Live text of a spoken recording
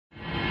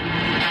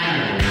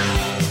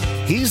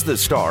He's the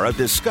star of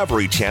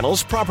Discovery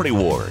Channel's Property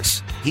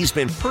Wars. He's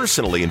been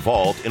personally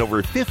involved in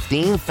over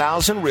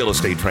 15,000 real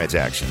estate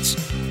transactions.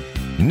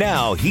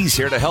 Now he's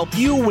here to help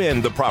you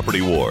win the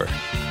property war.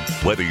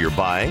 Whether you're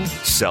buying,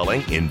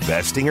 selling,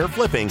 investing, or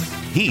flipping,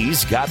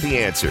 he's got the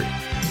answer.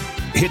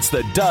 It's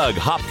the Doug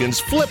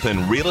Hopkins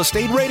Flippin' Real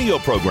Estate Radio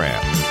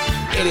Program.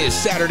 It is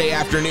Saturday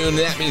afternoon, and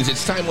that means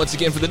it's time once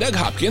again for the Doug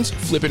Hopkins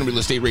Flippin' Real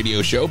Estate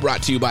Radio Show,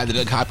 brought to you by the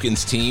Doug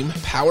Hopkins team,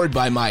 powered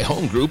by My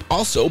Home Group,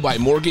 also by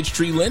Mortgage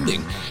Tree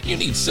Lending. You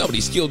need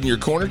somebody skilled in your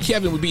corner.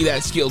 Kevin would be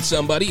that skilled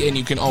somebody, and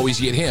you can always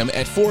get him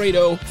at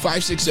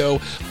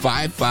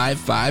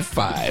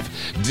 480-560-5555.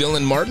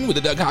 Dylan Martin with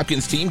the Doug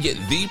Hopkins team, get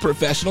the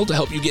professional to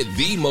help you get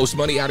the most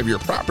money out of your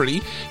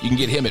property. You can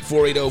get him at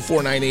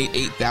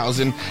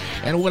 480-498-8000.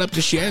 And what up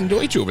to Shannon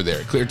Deutsch over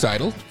there? Clear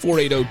Title,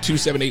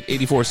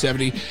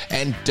 480-278-8470.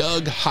 And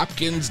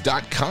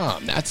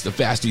DougHopkins.com. That's the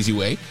fast, easy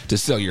way to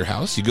sell your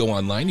house. You go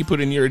online, you put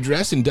in your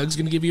address, and Doug's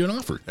going to give you an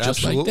offer.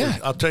 Absolutely. Just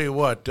like that. I'll tell you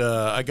what,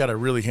 I got to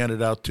really hand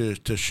it out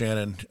to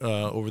Shannon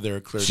over there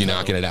at Clear She Title.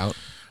 knocking it out?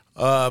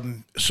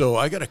 So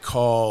I got a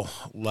call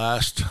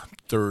last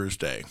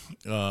Thursday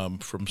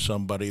from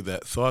somebody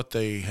that thought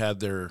they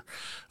had their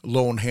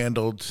loan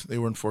handled. They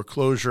were in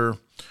foreclosure.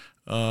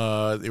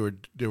 They were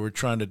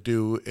trying to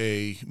do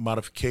a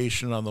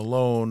modification on the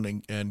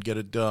loan and get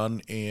it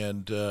done,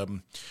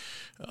 and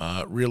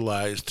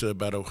realized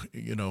about a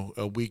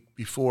week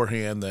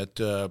beforehand that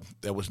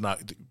that was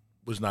not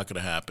going to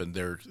happen.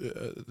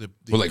 The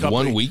Well, like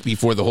company, 1 week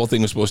before the whole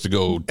thing was supposed to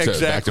go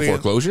back to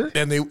foreclosure,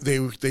 and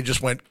they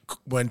just went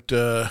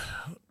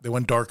they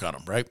went dark on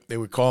them. Right? They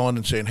were calling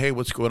and saying, "Hey,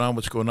 what's going on?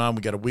 What's going on?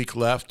 We got a week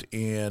left,"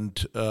 and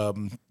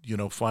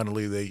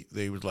finally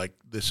they was like,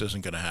 "This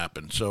isn't going to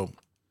happen." So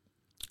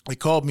they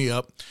called me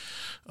up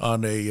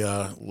on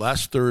a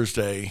last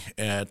Thursday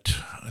at,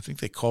 I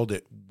think they called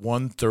it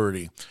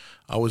 1:30.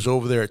 I was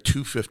over there at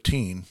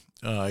 2:15.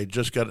 I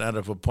just got out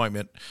of an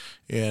appointment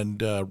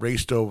and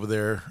raced over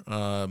there,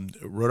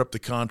 wrote up the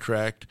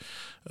contract,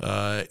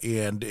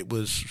 and it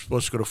was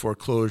supposed to go to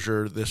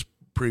foreclosure this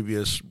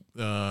previous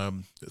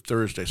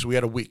Thursday. So we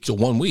had a week. So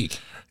 1 week.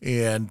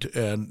 And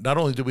not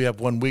only did we have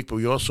 1 week, but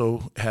we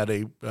also had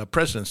a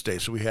President's Day.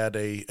 So we had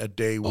a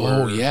day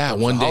where... Oh, yeah,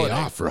 1 day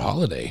off for a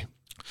holiday.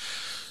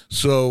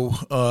 So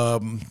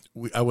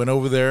I went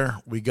over there.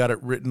 We got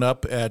it written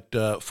up at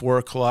 4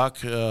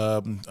 o'clock.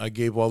 I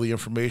gave all the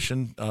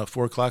information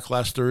 4 o'clock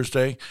last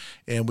Thursday,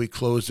 and we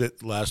closed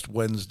it last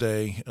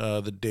Wednesday,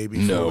 the day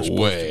before. No it was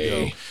supposed way.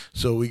 to go.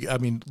 So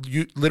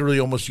you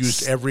literally almost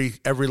used every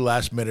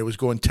last minute. It was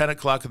going 10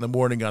 o'clock in the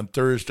morning on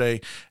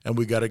Thursday, and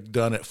we got it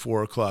done at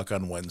 4 o'clock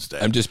on Wednesday.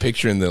 I'm just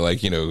picturing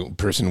the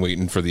person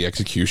waiting for the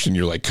execution.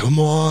 You're like, come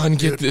on,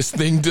 get this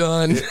thing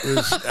done.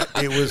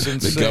 It was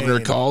insane. The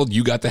governor called.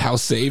 You got the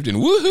house saved. And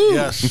woohoo!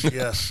 Yes,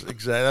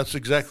 exactly. That's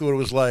exactly what it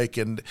was like.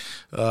 And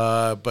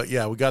but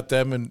yeah, we got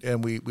them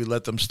and we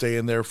let them stay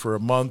in there for a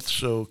month.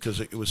 So because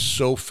it was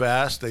so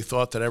fast, they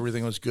thought that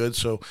everything was good.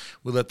 So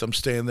we let them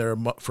stay in there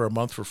for a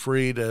month for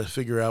free to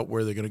figure out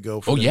where they're going to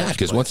go. Oh yeah,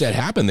 because once that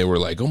happened, they were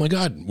like, "Oh my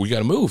God, we got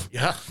to move."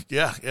 Yeah,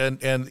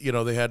 and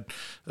they had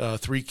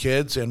 3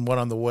 kids and one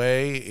on the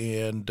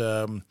way, and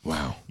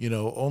wow,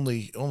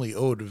 only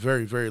owed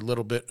very very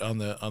little bit on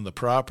the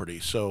property.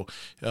 So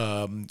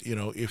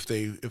if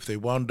they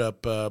wound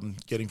up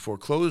getting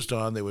foreclosed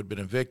on, they would have been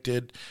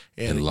evicted,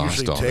 and it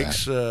usually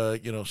takes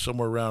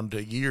somewhere around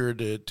a year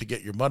to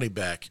get your money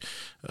back.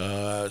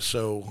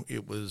 So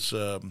it was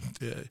for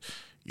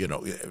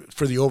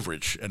the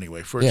overage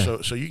anyway.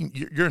 So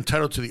you're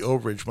entitled to the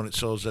overage when it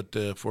sells at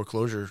the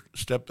foreclosure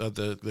step,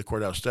 the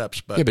courthouse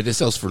steps. But it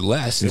sells for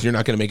less since you're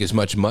not going to make as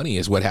much money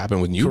as what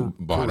happened when you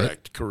bought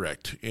it.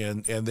 Correct.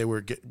 And they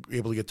were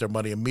able to get their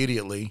money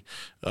immediately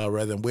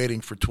rather than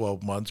waiting for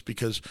 12 months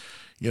because,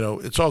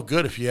 it's all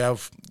good if you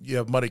have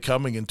money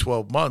coming in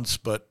 12 months,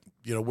 but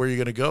where are you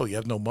going to go? You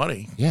have no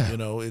money. Yeah.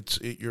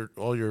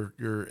 All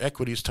your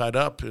equity's tied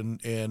up,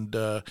 and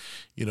you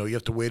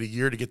have to wait a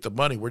year to get the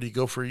money. Where do you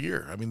go for a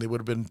year? I mean, they would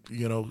have been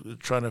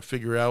trying to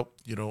figure out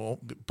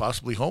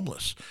possibly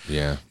homeless.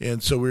 Yeah.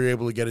 And so we were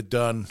able to get it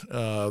done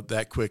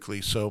that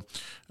quickly. So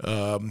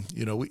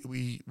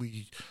we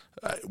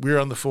were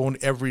on the phone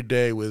every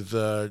day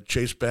with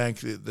Chase Bank.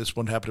 This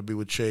one happened to be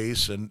with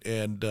Chase,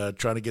 and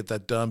trying to get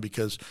that done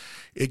because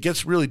it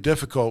gets really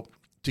difficult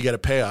to get a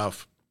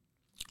payoff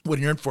when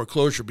you're in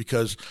foreclosure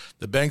because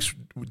the bank's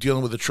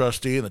dealing with the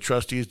trustee and the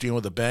trustee is dealing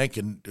with the bank,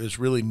 and there's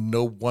really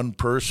no one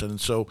person.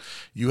 And so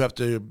you have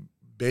to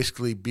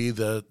basically be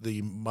the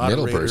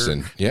moderator, middle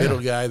person, middle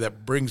guy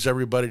that brings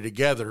everybody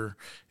together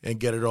and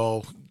get it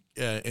all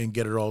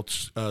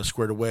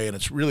squared away. And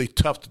it's really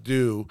tough to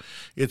do.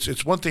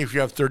 It's one thing if you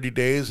have 30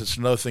 days. It's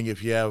another thing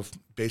if you have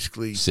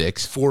basically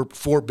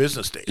 4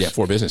 business days. Yeah,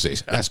 4 business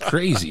days. That's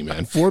crazy,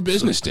 man. 4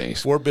 business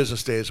days. 4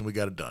 business days, and we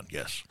got it done.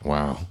 Yes.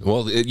 Wow.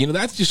 Well,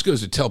 that just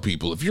goes to tell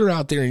people, if you're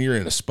out there and you're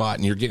in a spot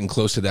and you're getting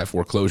close to that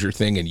foreclosure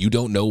thing and you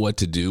don't know what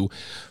to do,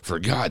 for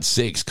God's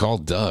sakes, call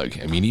Doug.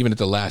 I mean, even at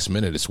the last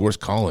minute, it's worth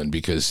calling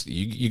because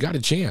you got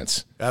a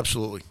chance.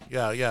 Absolutely.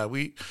 Yeah.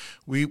 We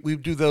we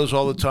do those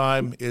all the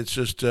time. It's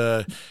just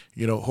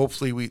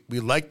hopefully we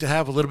like to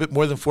have a little bit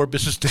more than 4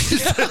 business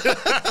days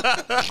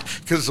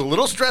because it's a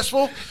little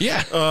stressful.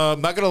 Yeah,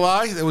 I'm not gonna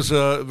lie, it was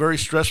very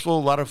stressful. A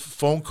lot of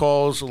phone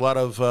calls, a lot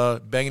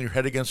of banging your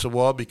head against the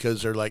wall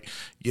because they're like,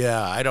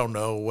 yeah, I don't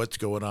know what's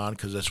going on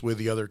because that's with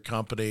the other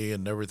company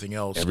and everything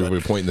else.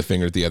 Everybody pointing the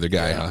finger at the other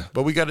guy, huh?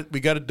 But we got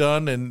it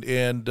done, and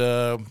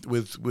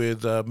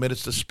with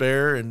minutes to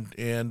spare,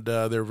 and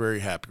they're very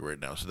happy right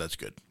now, so that's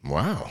good.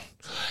 Wow.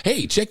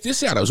 Hey, check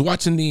this out. I was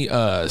watching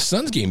the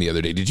Suns game the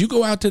other day. Did you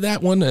go out to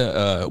that one?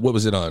 What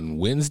was it, on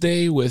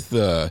Wednesday with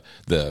the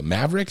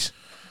Mavericks?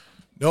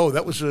 No,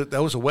 that was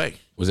away.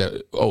 Was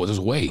that? Oh, it was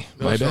away.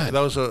 My bad. That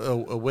was a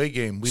away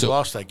game. We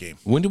lost that game.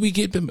 When do we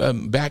get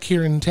them back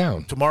here in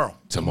town? Tomorrow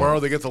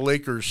they get the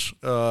Lakers.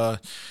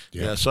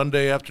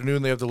 Sunday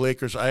afternoon they have the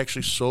Lakers. I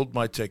actually sold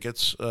my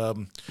tickets.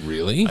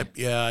 Really?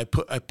 I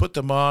put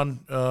them on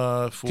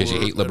for because you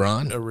hate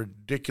LeBron. A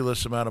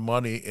ridiculous amount of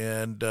money,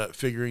 and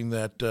figuring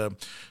that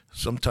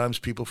sometimes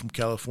people from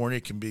California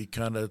can be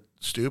kind of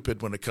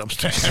stupid when it comes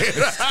to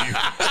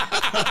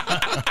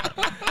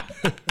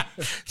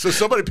So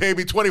somebody paid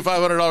me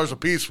 $2,500 a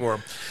piece for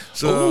them.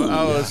 So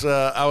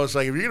I was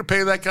like, if you're gonna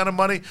pay that kind of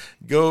money,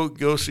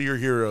 go see your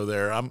hero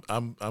there.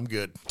 I'm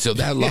good. So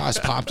that loss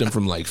popped them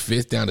from like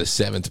 5th down to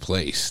 7th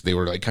place. They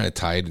were like kind of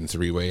tied in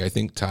 3-way, I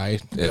think,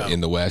 in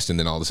the West, and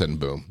then all of a sudden,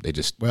 boom, they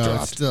just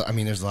dropped. It's still,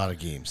 there's a lot of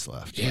games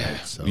left. Yeah,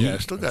 right? So I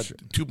still got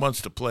 2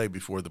 months to play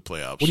before the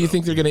playoffs. What do you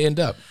think they're going to end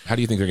up? How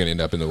do you think they're going to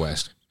end up in the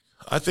West?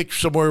 I think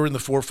somewhere in the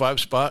 4 or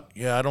 5 spot.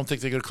 Yeah, I don't think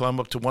they're going to climb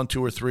up to 1,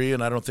 2, or 3,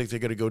 and I don't think they're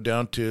going to go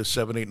down to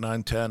 7, 8,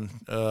 9, 10.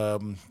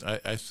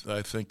 I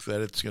think that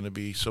it's going to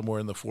be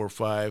somewhere in the 4 or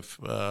 5,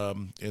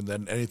 and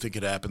then anything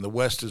could happen. The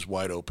West is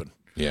wide open.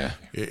 Yeah,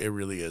 it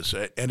really is.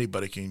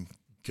 Anybody can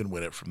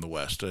win it from the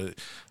West.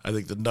 I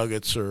think the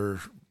Nuggets are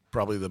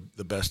probably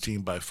the best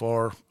team by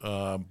far,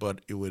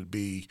 but it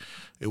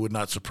would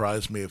not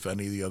surprise me if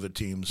any of the other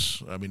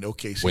teams.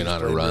 OKC went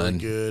on a run.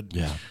 Good.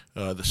 Yeah.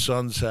 The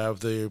Suns have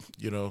the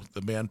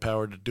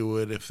manpower to do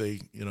it if they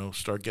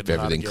start getting if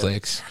everything hot again.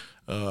 clicks.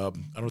 I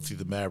don't think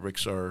the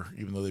Mavericks are,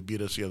 even though they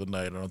beat us the other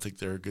night. I don't think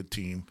they're a good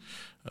team.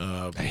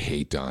 I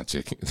hate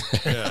Doncic.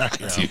 Yeah.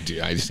 Dude,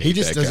 I just hate he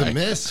just that doesn't guy.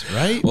 miss,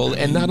 right? Well,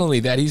 and not only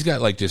that, he's got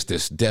like just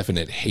this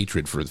definite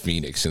hatred for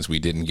Phoenix since we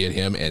didn't get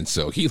him, and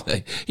so he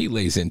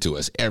lays into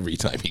us every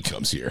time he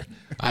comes here.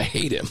 I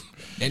hate him,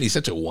 and he's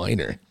such a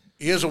whiner.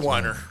 He is a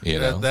whiner.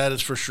 That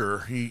is for sure.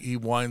 He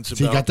whines about.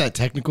 So he got that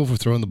technical for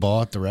throwing the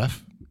ball at the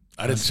ref?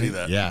 I didn't see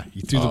that. Yeah, he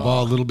threw the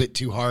ball a little bit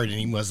too hard, and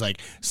he was like,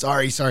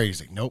 sorry.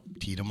 He's like, nope,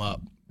 teed him up.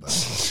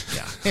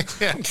 Yeah.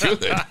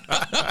 Good.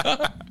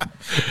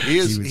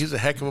 He's a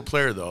heck of a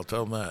player, though. I'll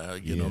tell him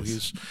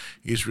that.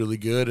 He's really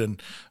good,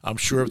 and I'm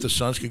sure if the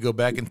Suns could go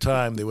back in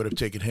time, they would have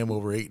taken him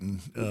over Ayton.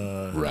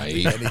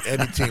 Right.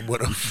 Any team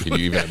would have. Can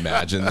you even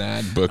imagine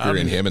that? Booker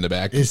and him in the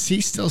back. Is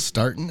he still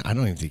starting? I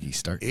don't even think he's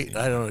starting.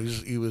 I don't know.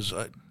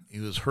 He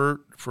was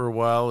hurt for a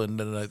while, and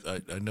then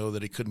I know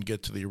that he couldn't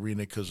get to the arena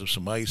because of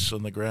some ice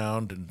on the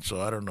ground, and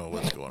so I don't know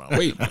what's going on.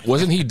 Wait,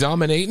 wasn't he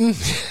dominating?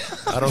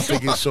 I don't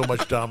think he's so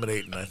much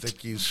dominating. I think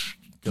he's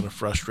going to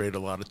frustrate a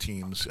lot of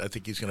teams. I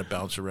think he's going to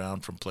bounce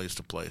around from place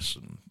to place,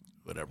 and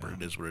whatever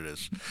it is, what it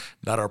is.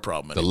 Not our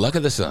problem anymore. The luck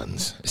of the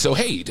Suns. So,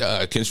 hey,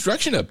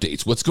 construction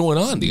updates. What's going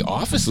on? The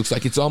office looks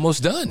like it's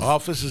almost done.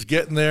 Office is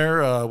getting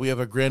there. We have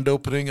a grand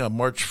opening on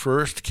March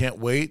 1st. Can't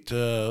wait.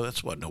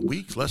 That's what,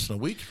 less than a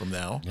week from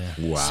now. Yeah.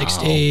 Wow. 6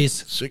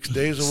 days. 6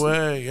 days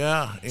away,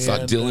 yeah. Saw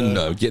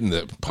Dylan getting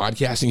the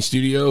podcasting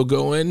studio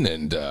going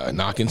and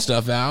knocking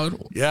stuff out.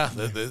 Yeah,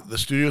 the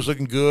studio's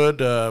looking good.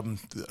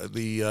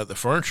 The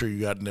furniture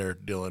you got in there,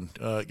 Dylan.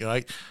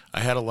 I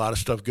had a lot of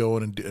stuff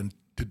going, and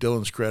to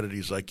Dylan's credit,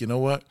 he's like, you know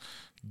what?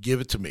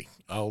 Give it to me.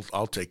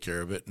 I'll take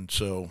care of it. And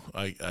so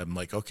I'm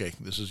like, okay,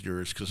 this is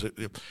yours, because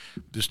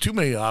there's too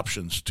many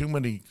options, too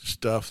many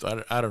stuff.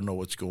 I don't know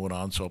what's going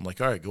on. So I'm like,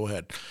 all right, go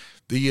ahead.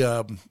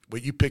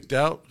 What you picked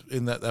out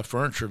in that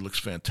furniture looks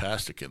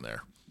fantastic in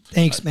there.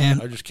 Thanks, man.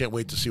 I just can't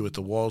wait to see what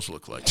the walls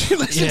look like.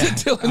 Listen to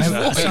Dylan's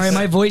voice. Sorry,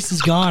 my voice is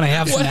gone. I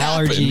have some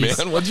allergies.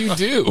 Man? What'd you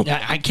do?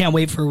 I can't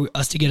wait for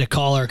us to get a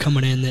caller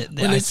coming in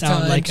that I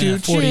sound like a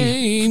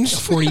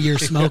 40-year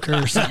smoker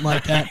or something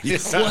like that. Yeah.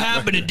 What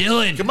happened to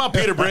Dylan? Come on,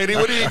 Peter Brady.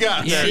 What do you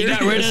got? Yeah, you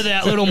got rid of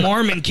that little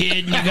Mormon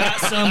kid, and you got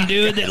some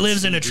dude that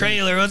lives in a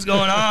trailer. What's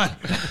going on?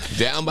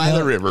 Down by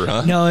the river,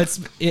 huh? No,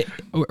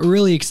 we're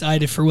really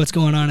excited for what's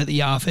going on at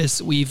the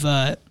office. We've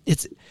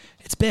it's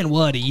been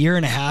a year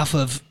and a half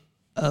of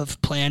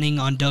planning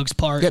on Doug's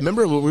part. Yeah,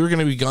 remember we were going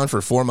to be gone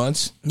for 4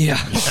 months? Yeah.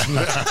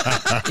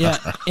 Yeah.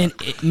 And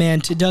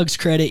man, to Doug's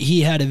credit,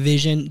 he had a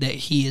vision that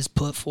he has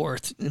put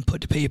forth and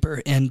put to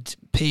paper and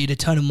paid a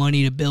ton of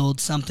money to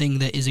build something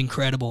that is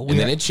incredible. And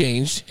then it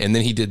changed, and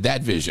then he did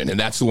that vision, and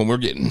that's the one we're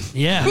getting.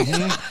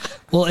 Yeah.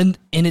 Well, and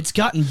it's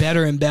gotten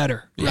better and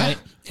better, right?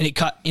 And it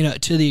got,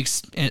 to the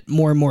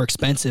more and more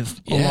expensive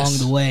along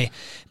the way.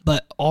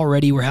 but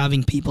already we're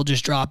having people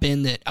just drop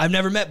in that I've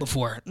never met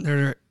before.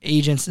 They're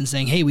agents and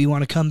saying, hey, we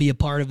want to come be a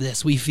part of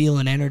this. We feel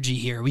an energy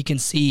here. We can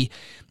see,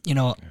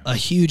 a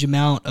huge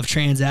amount of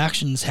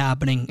transactions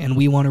happening, and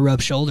we want to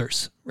rub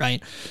shoulders,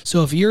 right?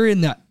 So if you're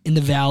in the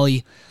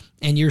valley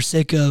and you're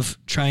sick of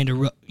trying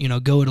to,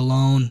 go it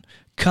alone,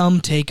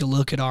 come take a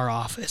look at our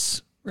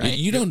office. Right.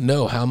 You don't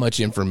know how much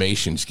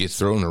information gets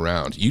thrown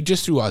around. You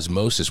just through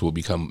osmosis will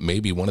become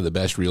maybe one of the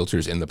best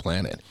realtors in the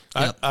planet.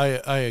 Yep.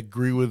 I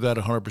agree with that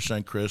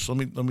 100%, Chris. Let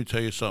me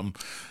tell you something.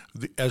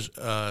 As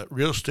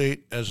real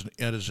estate as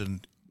an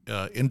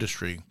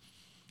industry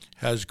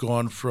has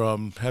gone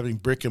from having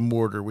brick and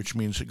mortar, which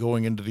means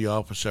going into the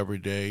office every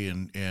day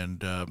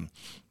and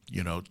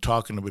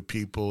talking with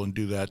people and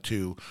do that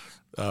too,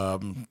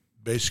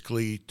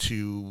 basically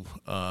to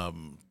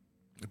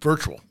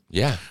virtual.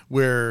 Yeah.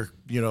 Where,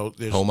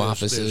 there's home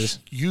offices,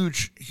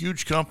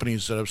 huge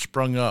companies that have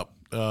sprung up,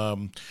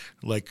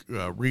 like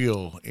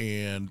Real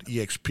and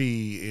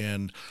EXP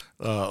and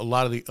a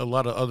lot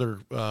of other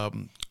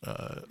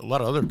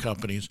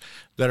companies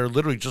that are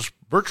literally just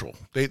virtual.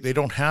 They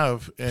don't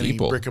have any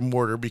brick and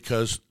mortar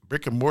because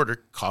brick and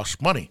mortar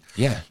costs money.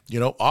 Yeah.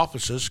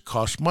 Offices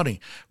cost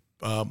money.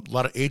 A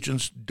lot of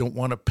agents don't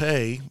want to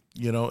pay,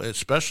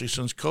 especially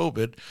since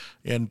COVID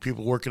and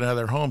people working out of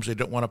their homes, they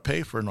don't want to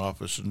pay for an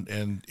office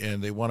and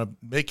they want to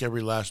make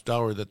every last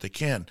dollar that they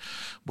can.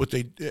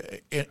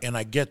 And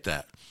I get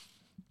that.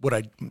 But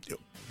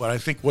I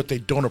think what they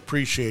don't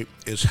appreciate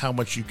is how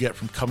much you get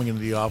from coming into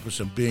the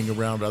office and being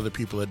around other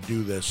people that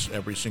do this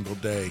every single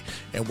day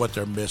and what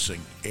they're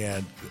missing.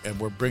 And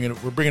we're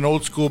bringing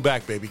old school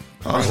back, baby.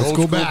 Old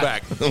school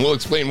back. We'll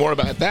explain more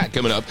about that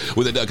coming up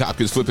with the Doug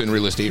Hopkins Flippin'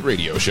 Real Estate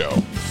Radio Show.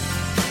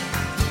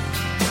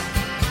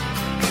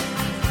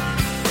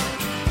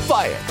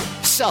 Buy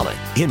it, sell it,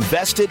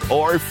 invest it,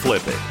 or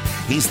flip it.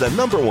 He's the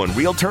 #1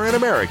 realtor in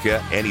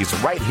America, and he's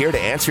right here to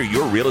answer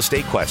your real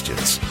estate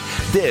questions.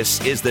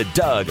 This is the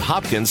Doug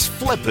Hopkins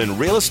Flippin'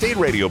 Real Estate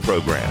Radio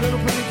Program. Little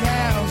pretty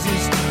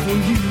houses for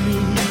you.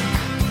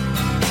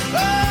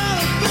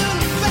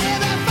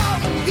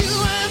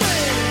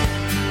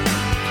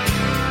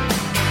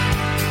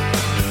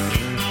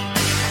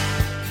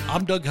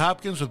 I'm Doug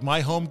Hopkins with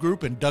My Home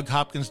Group and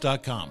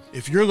DougHopkins.com.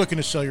 If you're looking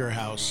to sell your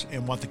house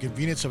and want the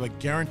convenience of a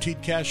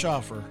guaranteed cash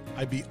offer,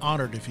 I'd be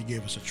honored if you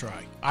gave us a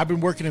try. I've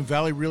been working in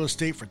Valley real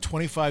estate for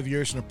 25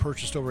 years and have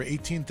purchased over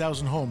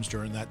 18,000 homes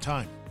during that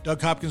time.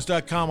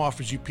 DougHopkins.com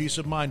offers you peace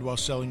of mind while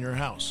selling your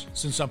house.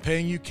 Since I'm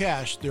paying you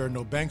cash, there are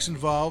no banks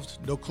involved,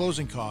 no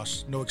closing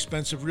costs, no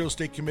expensive real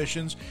estate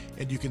commissions,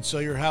 and you can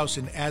sell your house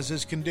in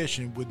as-is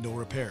condition with no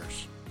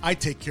repairs. I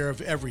take care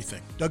of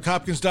everything.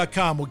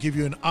 DougHopkins.com will give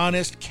you an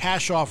honest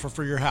cash offer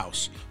for your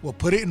house. We'll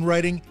put it in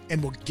writing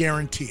and we'll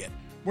guarantee it.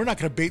 We're not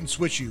going to bait and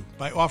switch you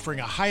by offering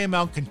a high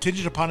amount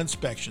contingent upon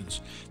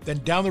inspections. Then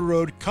down the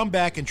road, come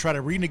back and try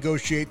to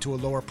renegotiate to a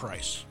lower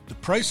price. The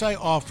price I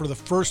offer the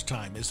first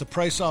time is the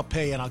price I'll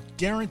pay, and I'll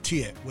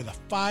guarantee it with a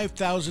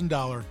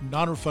 $5,000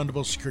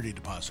 non-refundable security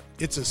deposit.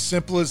 It's as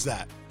simple as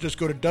that. Just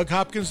go to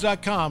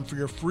DougHopkins.com for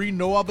your free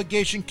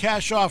no-obligation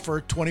cash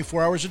offer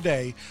 24 hours a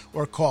day,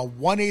 or call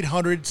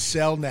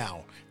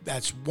 1-800-SELL-NOW.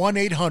 That's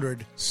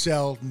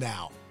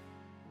 1-800-SELL-NOW.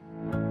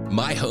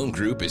 My Home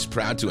Group is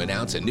proud to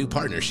announce a new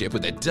partnership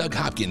with the Doug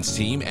Hopkins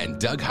team and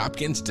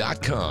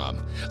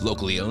DougHopkins.com.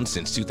 Locally owned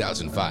since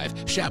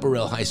 2005,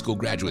 Chaparral High School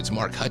graduates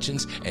Mark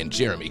Hutchins and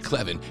Jeremy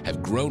Clevin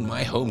have grown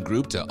My Home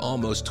Group to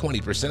almost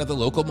 20% of the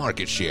local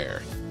market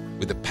share.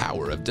 With the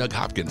power of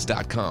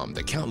DougHopkins.com,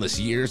 the countless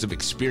years of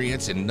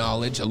experience and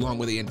knowledge, along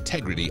with the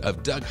integrity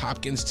of Doug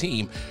Hopkins'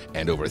 team,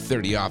 and over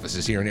 30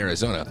 offices here in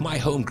Arizona, My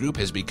Home Group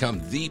has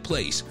become the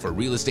place for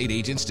real estate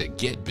agents to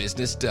get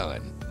business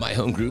done. My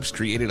Home Group's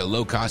created a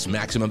low-cost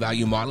maximum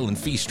value model and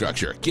fee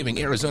structure, giving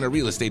Arizona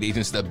real estate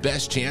agents the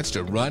best chance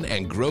to run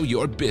and grow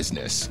your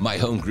business. My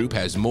Home Group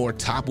has more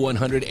top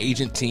 100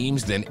 agent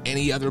teams than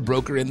any other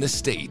broker in the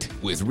state.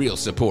 With real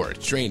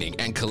support, training,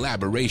 and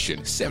collaboration,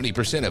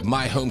 70% of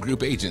My Home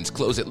Group agents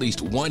close at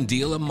least one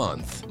deal a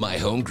month. My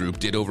Home Group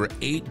did over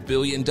 $8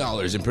 billion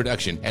in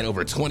production and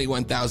over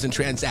 21,000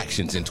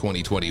 transactions in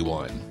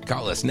 2021.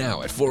 Call us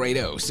now at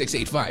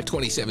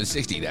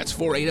 480-685-2760. That's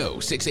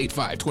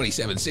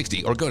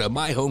 480-685-2760, or go to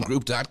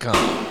myhomegroup.com.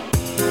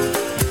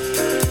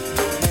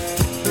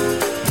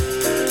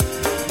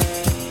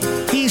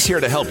 He's here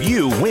to help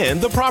you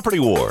win the property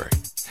war.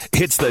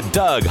 It's the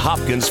Doug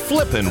Hopkins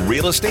Flippin'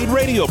 Real Estate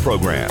Radio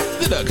Program.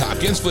 The Doug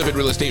Hopkins Flippin'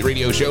 Real Estate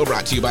Radio Show,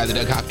 brought to you by the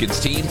Doug Hopkins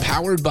team,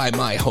 powered by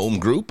My Home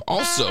Group,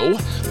 also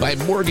by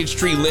Mortgage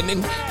Tree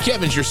Lending.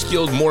 Kevin's your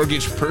skilled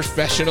mortgage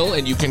professional,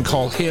 and you can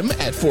call him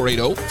at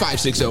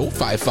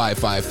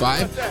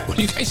 480-560-5555. What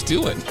are you guys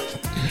doing?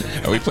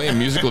 Are we playing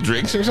musical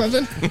drinks or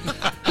something?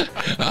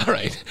 All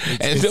right.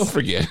 And don't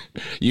forget,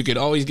 you can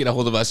always get a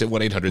hold of us at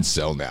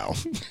 1-800-SELL-NOW.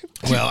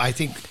 Well, I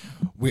think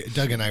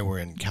Doug and I were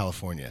in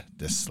California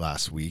this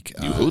last week.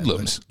 You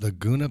hoodlums.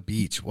 Laguna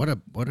Beach. What a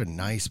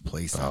nice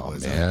place that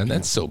was. Oh, man,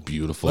 that's so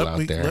beautiful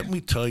out there. Let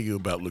me tell you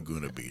about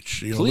Laguna Beach.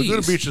 Please.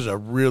 Laguna Beach is a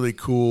really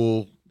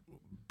cool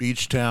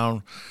beach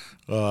town.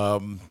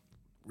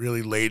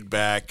 really laid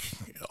back,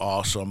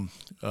 awesome.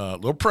 A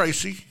little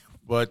pricey,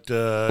 but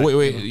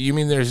Wait. You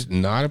mean there's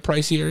not a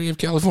pricey area of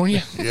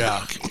California?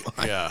 yeah,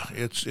 yeah.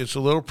 It's a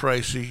little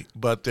pricey,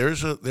 but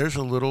there's a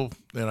little,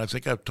 and I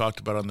think I've talked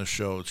about it on the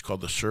show. It's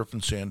called the Surf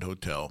and Sand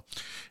Hotel,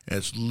 and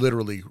it's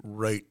literally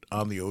right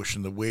on the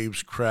ocean. The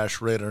waves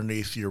crash right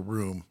underneath your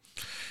room.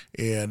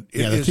 And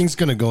the thing's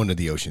going to go into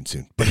the ocean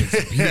soon, but it's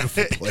a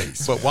beautiful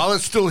place. But while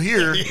it's still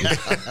here,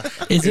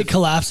 Is it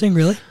collapsing,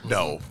 really?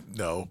 no,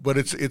 but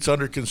it's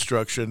under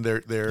construction. They're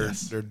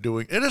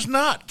doing it. Is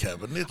not,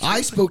 Kevin. I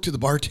spoke to the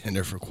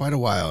bartender for quite a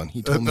while, and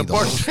he told me the the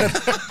whole bartender.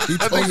 he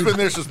That told thing's me, been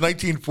there since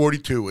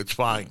 1942. It's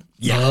fine.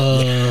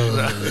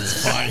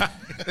 it's fine.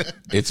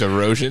 It's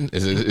erosion.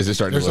 Is it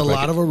starting There's to a look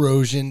lot of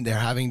erosion. They're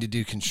having to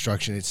do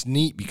construction. It's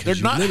neat because They're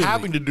you not literally-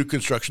 having to do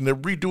construction. They're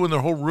redoing their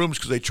whole rooms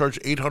because they charge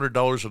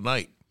 $800 a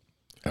night.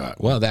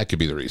 Well, that could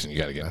be the reason you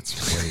got to get.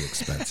 That's very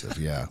expensive.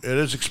 Yeah. It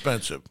is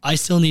expensive. I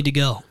still need to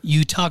go.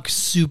 You talk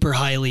super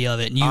highly of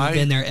it, and you've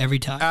been there every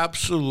time.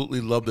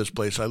 Absolutely love this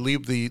place. I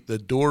leave the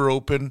door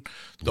open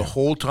the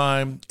whole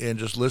time and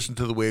just listen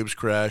to the waves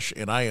crash,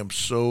 and I am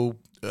so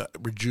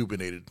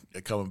rejuvenated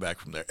coming back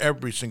from there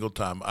every single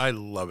time. I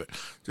love it.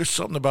 There's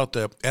something about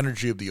the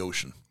energy of the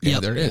ocean. Yeah,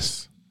 Yep. there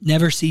is.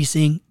 Never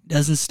ceasing,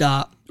 doesn't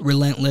stop,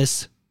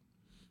 relentless.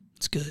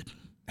 It's good.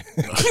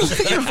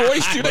 Your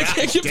voice, dude. I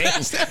can't get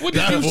past that. What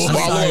did you I'm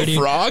swallow sorry, a dude.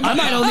 frog? I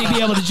might only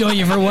be able to join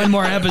you for one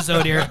more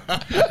episode here,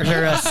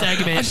 or a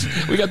segment.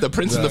 We got the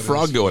Prince and the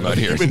Frog going on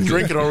here. You've been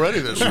drinking already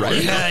this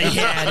morning.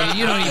 Yeah, dude,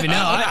 you don't even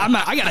know.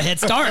 I got a head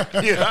start.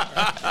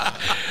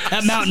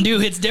 That Mountain Dew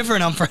hits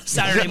different on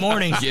Saturday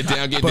morning. Get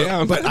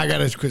down. But I got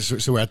to.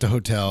 So we're at the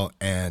hotel,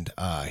 and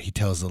he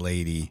tells the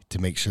lady to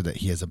make sure that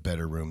he has a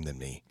better room than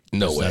me.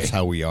 No way. That's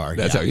how we are.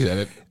 That's how you said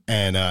it.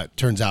 And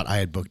turns out I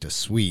had booked a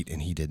suite,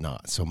 and he did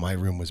not. So my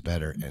room was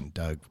better, and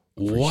Doug.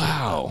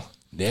 Wow.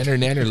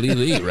 Nanner,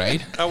 lee,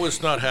 right? I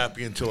was not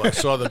happy until I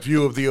saw the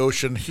view of the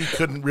ocean. He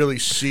couldn't really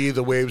see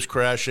the waves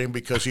crashing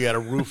because he had a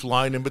roof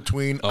line in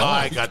between.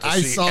 I got to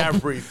see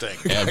everything.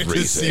 I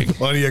could see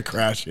plenty of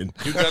crashing.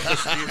 You got to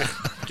see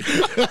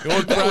the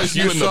only crash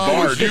you you in the saw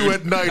bar, was you dude.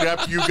 at night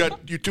after you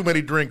got too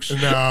many drinks.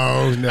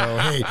 No.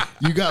 Hey,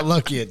 you got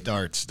lucky at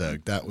darts,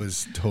 Doug. That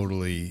was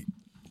totally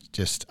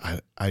just.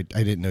 I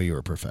didn't know you were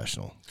a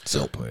professional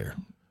player.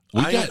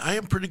 I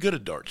am pretty good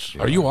at darts.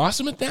 Are you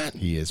awesome at that?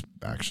 He is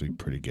actually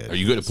pretty good. Are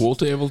you good at pool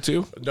table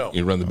too? No.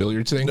 You run the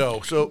billiards thing? No.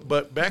 So,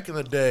 but back in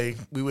the day,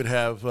 we would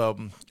have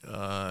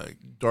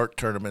dart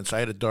tournaments. I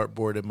had a dart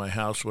board in my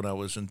house when I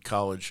was in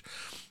college,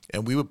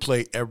 and we would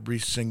play every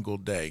single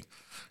day.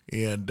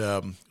 And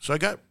so I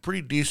got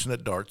pretty decent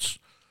at darts.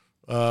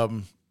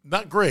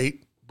 Not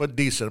great, but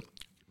decent.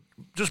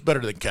 Just better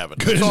than Kevin.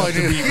 Good That's all enough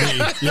I to need.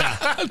 beat me.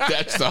 Yeah.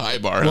 That's the high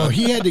bar. Well, Huh?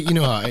 he had to,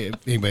 how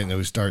anybody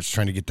knows darts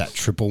trying to get that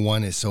triple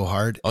one is so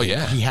hard. Oh,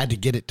 yeah. He had to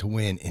get it to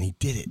win, and he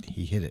did it.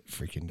 He hit it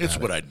freaking. It's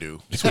got what it. I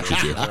do. That's what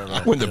you do.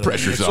 When the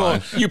pressure's It's all-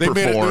 on, you they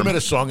perform. made a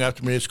song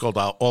after me. It's called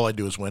 "All I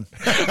Do Is Win."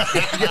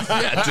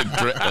 Yeah,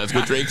 that's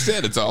what Drake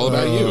said. It's all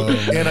about you.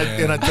 And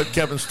I took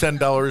Kevin's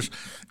 $10,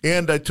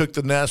 and I took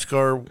the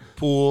NASCAR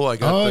pool. I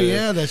got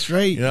That's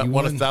right. Yeah, You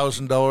won won.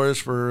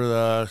 $1,000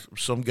 for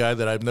some guy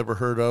that I've never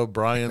heard of,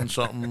 Brian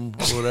something,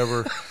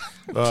 whatever.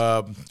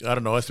 I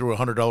don't know. I threw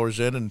 $100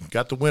 in and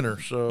got the winner.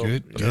 So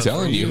Good. I'm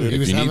telling you, He if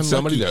was you need having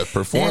somebody lucky. to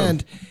perform.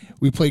 And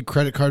we played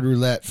credit card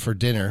roulette for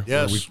dinner.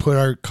 Yes. Where we put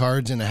our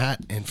cards in a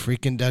hat, and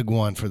freaking Doug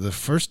won for the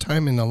first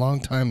time in a long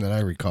time that I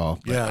recall.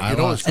 But yeah, I you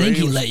know lost. what's I think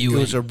great? he let you It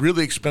was in. a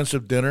really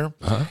expensive dinner,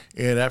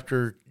 and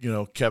after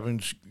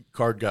Kevin's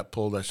card got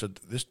pulled, I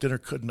said, "This dinner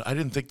couldn't. I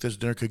didn't think this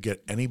dinner could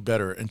get any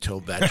better until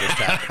that just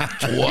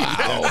happened."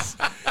 Wow.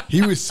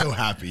 He was so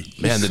happy.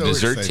 He Man, was the so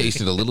dessert excited.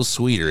 tasted a little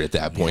sweeter at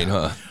that point,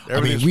 huh?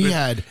 I mean, we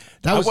had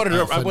that was.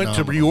 I went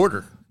to phenomenal.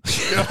 reorder.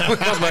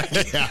 I'm like,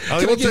 Can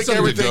I we'll get take something to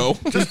everything.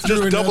 go? Just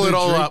Threw double it another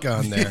all up. drink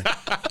on there.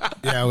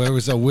 Yeah, there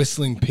was a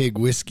Whistling Pig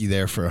whiskey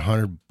there for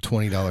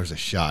 $120 a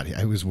shot.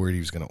 I was worried he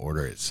was going to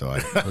order it, so I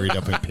hurried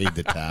up and paid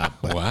the tab.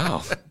 But,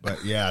 Wow.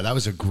 but yeah, that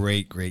was a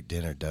great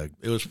dinner, Doug.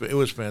 It was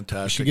You should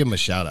fantastic. give him a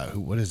shout out.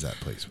 What is that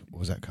place? What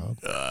was that called?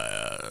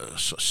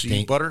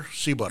 Sea butter.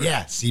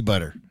 Yeah, Sea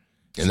Butter.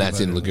 And that's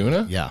in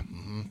Laguna? Yeah,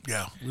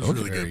 Yeah, it was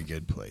really very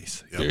good. good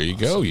place. There you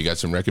go. You got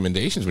some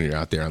recommendations when you're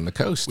out there on the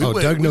coast. Oh,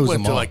 Doug knows we went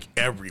them to all. like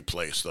every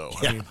place though.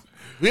 Yeah. I mean,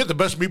 we had the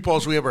best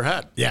meatballs we ever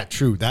had. Yeah,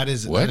 true. That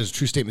is What? a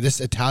true statement. This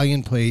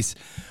Italian place,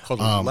 Called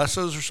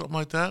Lessa's or something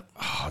like that.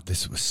 oh,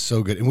 this was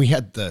so good. And we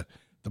had the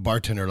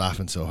bartender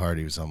laughing so hard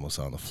he was almost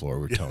on the floor.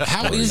 We're telling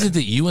How stories. is it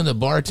that you and the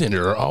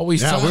bartender are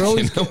always Yeah, talking we're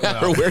always- no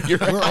matter where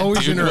you're at? We're always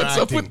dude? interacting. What's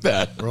up with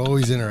that? We're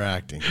always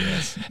interacting.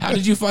 Yes. How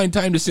did you find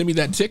time to send me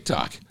that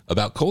TikTok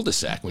about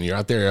cul-de-sac when you're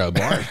out there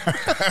bar?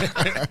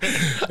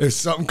 If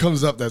something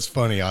comes up that's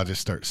funny, I'll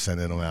just start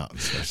sending them out.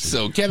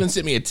 So Kevin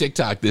sent me a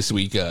TikTok this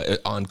week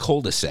on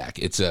cul-de-sac.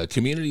 It's a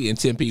community in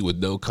Tempe with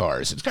no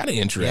cars. It's kind of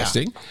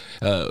interesting.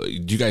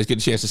 Did you guys get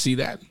a chance to see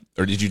that?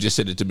 Or did you just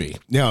send it to me?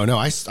 No,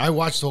 I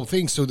watched the whole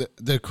thing. So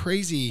the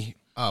crazy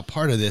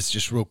part of this,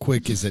 just real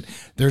quick, is that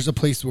there's a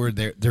place where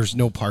there's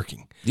no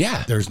parking.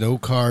 Yeah. There's no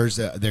cars.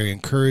 They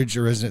encourage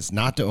the residents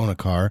not to own a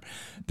car.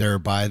 They're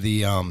by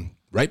the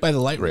Right by the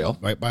light rail.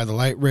 right by the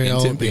light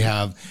rail. Tempe. They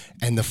have,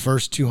 and the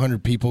first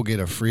 200 people get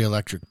a free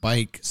electric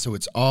bike. So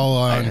it's all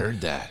on. I heard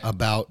that.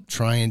 About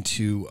trying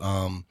to,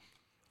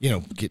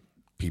 get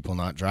people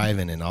not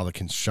driving and all the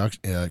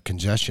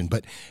congestion,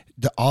 but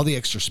all the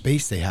extra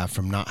space they have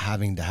from not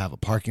having to have a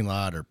parking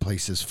lot or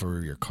places for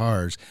your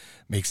cars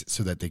makes it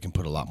so that they can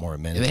put a lot more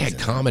amenities. And they had in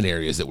common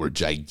areas that were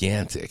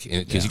gigantic.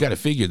 Because you got to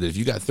figure that if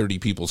you got 30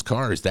 people's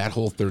cars, that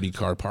whole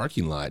 30-car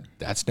parking lot,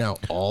 that's now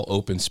all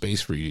open space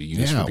for you to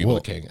use for people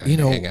to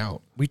hang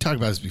out. We talked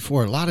about this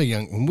before. A lot of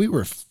when we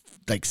were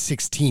like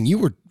 16, you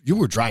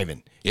were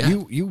driving. Yeah.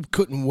 You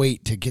couldn't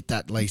wait to get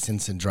that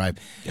license and drive.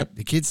 Yep.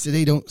 The kids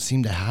today don't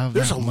seem to have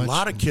There's that a much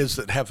lot of kids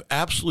that have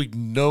absolutely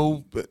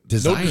no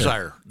Desire.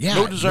 desire. Yeah,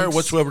 no it desire makes-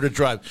 whatsoever to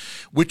drive,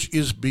 which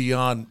is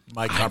beyond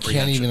my comprehension.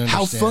 can't even How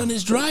understand. fun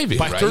is driving,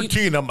 By right?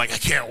 13, I'm like, I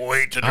can't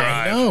wait to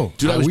drive. I know.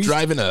 Dude, I was We-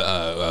 driving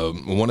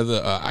one of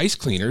the ice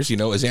cleaners,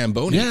 a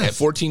Zamboni Yes. at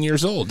 14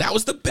 years old. That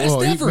was the best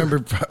Well, ever. you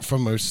remember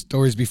from our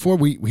stories before,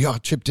 we all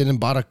chipped in and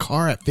bought a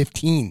car at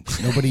 15.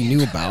 Nobody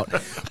knew about.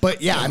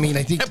 But yeah, I mean,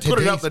 I think I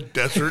put it out in the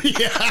desert,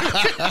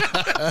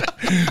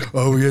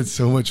 oh, we had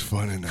so much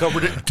fun in that.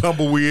 covered it in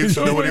tumbleweeds,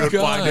 so Oh nobody my would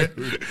find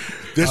God. it.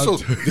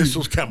 This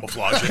was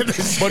camouflage.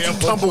 Bunch of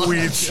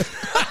tumbleweeds.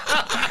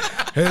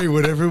 Hey,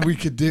 whatever we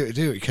could do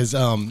because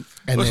and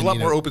There was then, a lot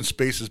more open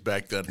spaces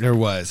back then. There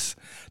was,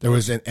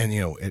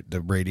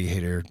 the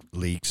radiator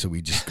leaked, so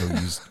we just go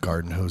use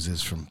garden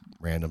hoses from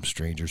random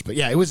strangers. But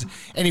yeah, it was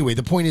anyway.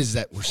 The point is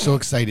that we're so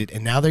excited,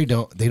 and now they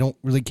don't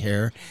really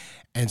care,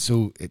 and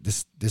so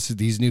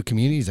these new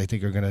communities, I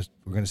think we're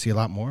gonna see a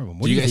lot more of them.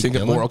 What Do you guys think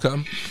that Dylan? more will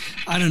come?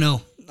 I don't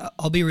know.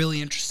 I'll be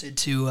really interested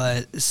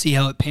to see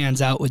how it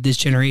pans out with this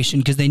generation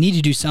because they need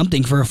to do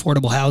something for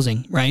affordable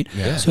housing, right?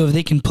 Yeah. So if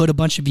they can put a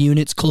bunch of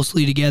units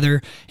closely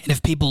together, and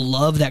if people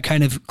love that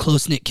kind of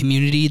close-knit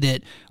community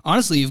that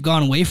honestly you've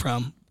gone away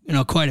from,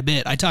 quite a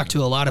bit. I talk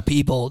to a lot of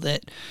people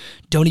that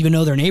don't even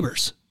know their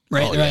neighbors,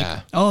 right? Oh, They're yeah.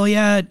 like, oh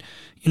yeah,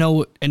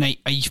 and I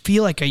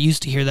feel like I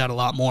used to hear that a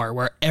lot more,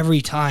 where every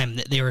time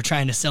that they were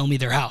trying to sell me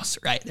their house,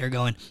 right, they're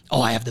going,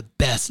 oh, I have the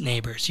best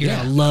neighbors. You're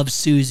going to love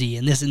Susie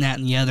and this and that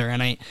and the other.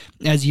 And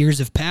as years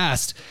have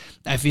passed,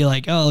 I feel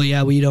like, oh,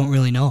 yeah, we don't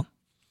really know.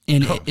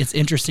 And it's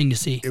interesting to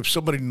see. If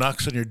somebody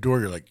knocks on your door,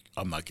 you're like,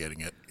 I'm not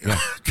getting it.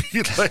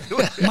 You're like,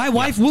 My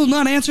wife will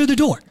not answer the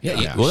door.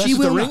 Yeah. Well, that's She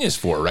what the will ring not. is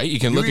for, right? You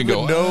can you look and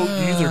go,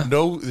 you either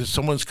know that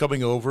someone's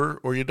coming over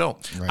or you don't.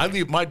 I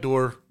leave my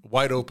door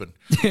wide open,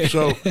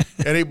 so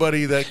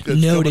anybody that's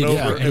Noted. coming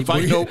over, Yeah, if I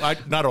know,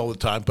 not all the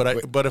time,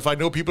 but if I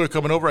know people are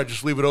coming over, I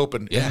just leave it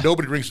open. Yeah. And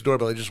nobody rings the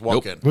doorbell; I just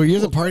walk in. Well,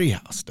 you're the party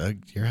house, Doug.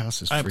 Your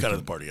house is. I am kind freaking- of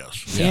the party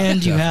house.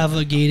 And you have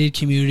a gated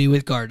community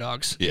with guard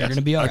dogs. Yes. They're going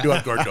to be all I right. do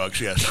have guard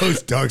dogs. Yes.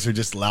 Those dogs are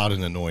just loud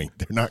and annoying.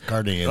 They're not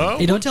guarding anything. Oh,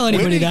 Hey, don't tell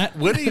anybody that.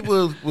 Winnie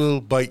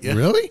will bite you.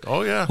 Really?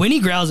 Oh yeah. Winnie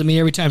growls at me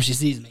every time she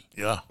sees me.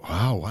 Yeah.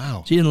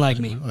 Wow. She didn't like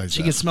me. realize She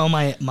that. can smell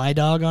my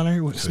dog on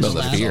her. Smell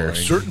the fear.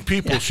 Certain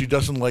people she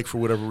doesn't like for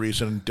whatever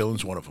reason, and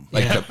Dylan's one of them.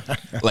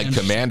 Like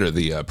Commander,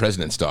 the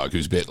president's dog,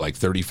 who's bit like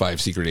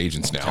 35 secret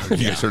agents now.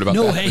 Have you guys heard about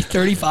No that? way,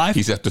 35?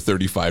 He's up to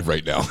 35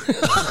 right now.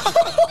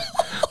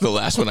 The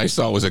last one I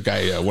saw was a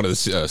guy, one of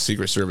the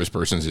Secret Service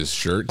persons, his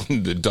shirt.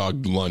 The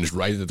dog lunged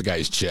right at the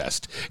guy's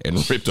chest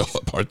and ripped all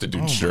apart the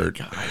dude's shirt.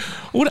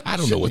 What? I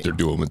don't know what they're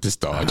doing with this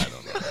dog. I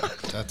don't know.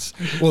 That's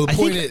well. The I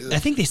point think, is, I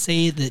think they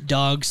say that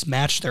dogs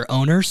match their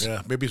owners.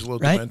 Yeah, maybe he's a little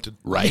Right? demented.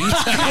 Right?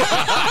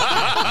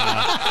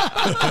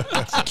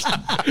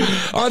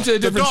 On to a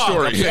different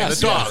story. Okay, the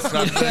dog.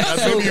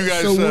 Maybe you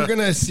guys. so we're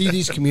gonna see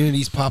these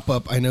communities pop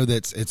up. I know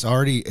that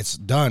it's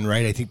done,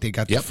 right? I think they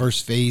got the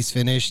first phase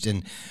finished,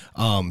 and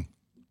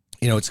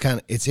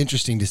it's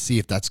interesting to see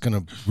if that's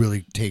gonna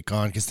really take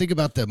on. Because think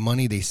about the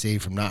money they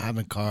save from not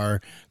having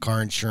car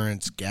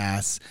insurance,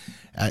 gas.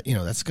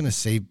 That's gonna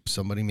save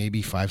somebody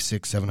maybe $500,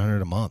 $600,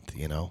 $700 a month.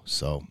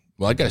 So.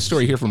 Well, I got a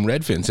story here from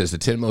Redfin. Says the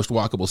 10 most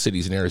walkable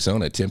cities in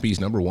Arizona.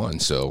 Tempe's number one,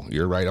 so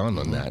you're right on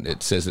that.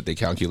 It says that they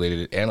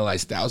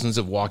analyzed thousands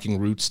of walking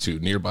routes to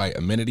nearby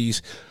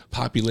amenities,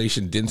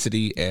 population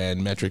density,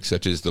 and metrics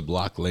such as the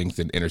block length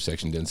and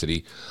intersection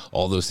density.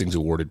 All those things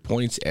awarded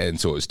points, and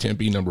so it was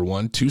Tempe number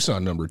one,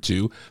 Tucson number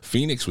two,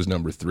 Phoenix was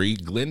number three,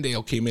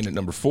 Glendale came in at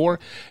number four,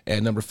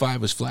 and number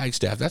five was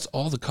Flagstaff. That's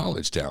all the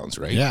college towns,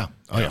 right? Yeah.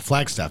 Oh yeah.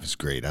 Flagstaff is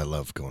great. I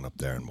love going up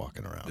there and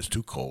walking around. It's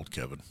too cold,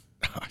 Kevin.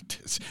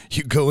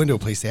 You go into a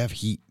place, they have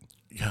heat.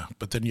 Yeah,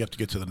 but then you have to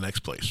get to the next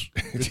place.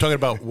 You're talking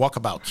about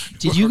walkabouts.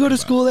 Did you go to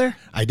school there?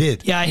 I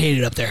did. Yeah, I hate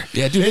it up there.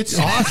 Yeah, dude, it's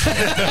awesome.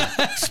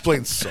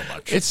 Explains so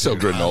much. It's so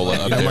granola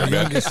up there,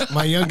 man.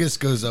 My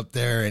youngest goes up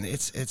there, and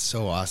it's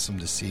so awesome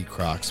to see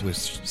Crocs with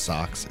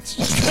socks. It's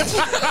just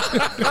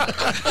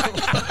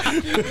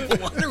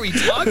What are we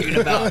talking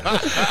about?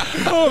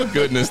 Oh,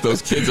 goodness,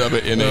 those kids up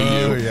at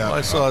NAU. All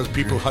I saw is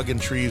people hugging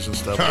trees and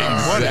stuff.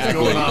 Exactly. What is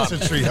going on? lots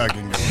of tree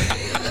hugging.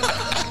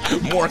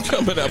 More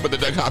coming up with the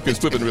Doug Hopkins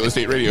Flippin' Real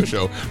Estate Radio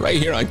Show right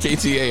here on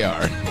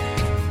KTAR.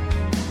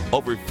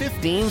 Over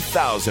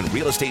 15,000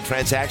 real estate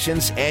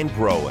transactions and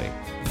growing.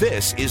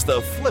 This is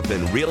the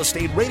Flippin' Real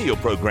Estate Radio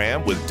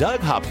program with Doug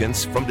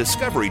Hopkins from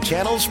Discovery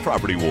Channel's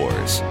Property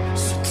Wars.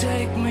 So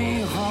take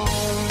me home.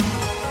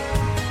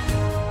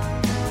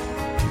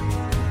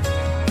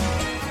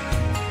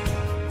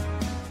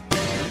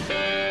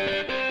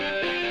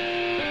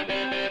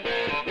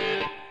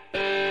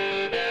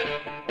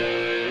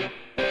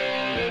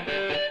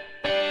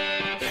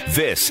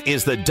 This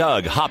is the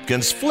Doug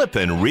Hopkins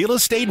Flippin' Real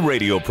Estate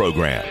Radio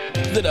program.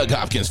 The Doug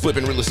Hopkins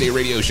Flippin' Real Estate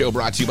Radio Show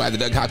brought to you by the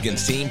Doug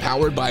Hopkins team,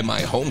 powered by My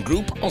Home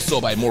Group,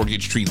 also by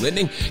Mortgage Tree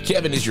Lending.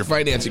 Kevin is your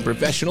financing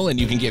professional, and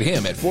you can get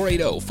him at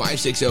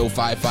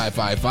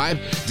 480-560-5555.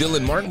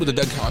 Dylan Martin with the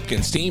Doug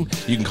Hopkins team.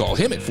 You can call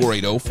him at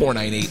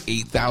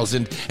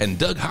 480-498-8000. And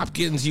Doug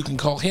Hopkins, you can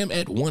call him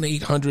at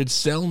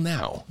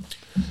 1-800-SELL-NOW.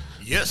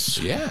 Yes.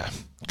 Yeah,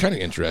 kind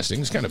of interesting.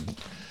 It's kind of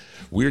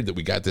weird that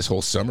we got this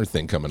whole summer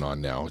thing coming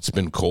on now. It's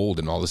been cold,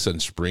 and all of a sudden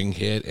spring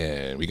hit,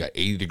 and we got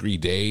 80-degree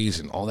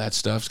days and all that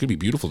stuff. It's going to be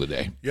beautiful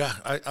today. Yeah,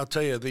 I'll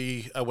tell you,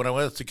 when I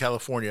went to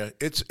California,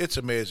 it's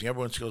amazing.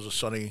 Everyone goes to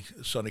sunny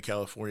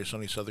California,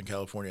 sunny Southern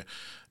California.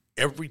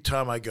 Every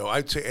time I go,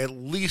 I'd say at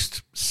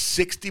least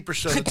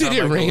 60% of the time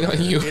Did it rain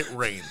on you? It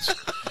rains.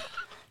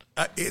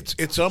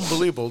 It's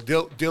unbelievable.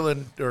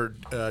 Damon,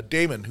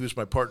 who's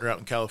my partner out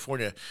in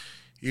California,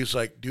 he's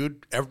like,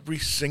 dude, every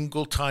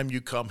single time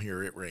you come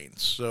here, it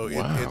rains. So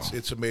wow.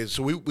 It's amazing.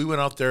 So we went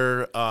out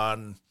there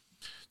on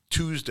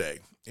Tuesday,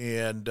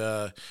 and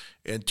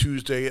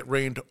Tuesday it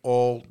rained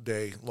all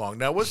day long.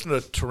 Now, it wasn't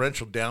a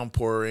torrential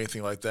downpour or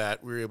anything like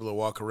that. We were able to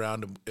walk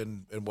around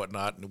and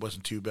whatnot, and it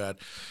wasn't too bad.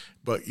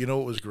 But you know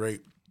what was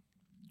great?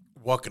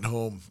 Walking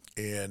home,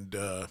 and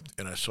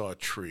I saw a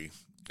tree.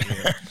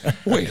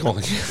 Wait, hold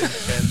on.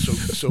 And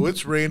so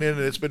it's raining, and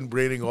it's been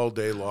raining all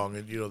day long,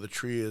 and the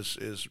tree is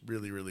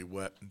really, really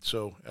wet. And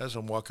so as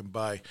I'm walking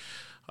by,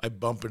 I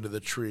bump into the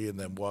tree and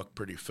then walk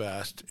pretty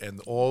fast, and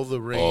all the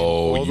rain,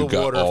 all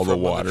the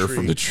water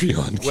from the tree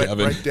on went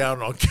Kevin. right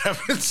down on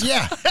Kevin's.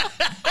 Yeah.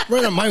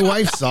 Right on. My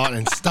wife saw it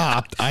and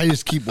stopped. I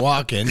just keep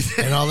walking,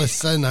 and all of a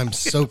sudden I'm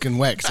soaking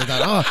wet. Because I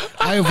thought,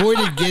 I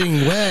avoided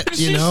getting wet,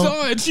 She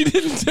saw it. She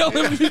didn't tell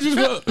him. She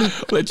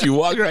just let you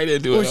walk right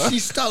into it. Well, she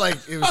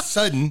stopped, it was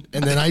sudden,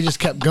 and then I just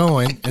kept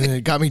going, and then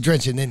it got me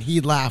drenched, and then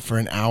he laughed for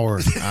an hour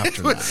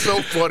after It was that.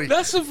 so funny.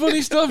 That's some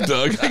funny stuff,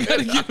 Doug. I got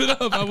to give it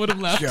up. I would have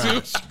laughed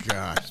too.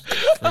 Gosh.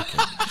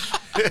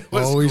 It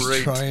was Always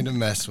great. trying to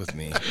mess with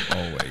me.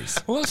 Always.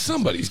 Well,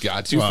 somebody's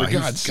got to, for He's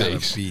God's gotta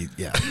sakes. be,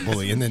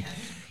 bully. And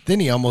then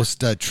he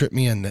almost tripped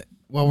me on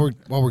while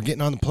we're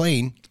getting on the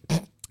plane.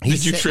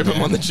 Did you trip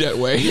him on the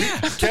jetway?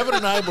 Kevin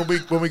and I,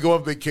 when we go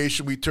on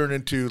vacation, we turn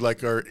into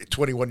like our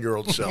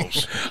 21-year-old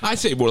selves. I'd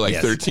say more like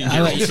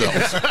 13-year-old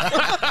selves.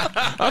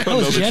 I don't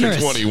know that generous.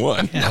 you're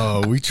 21.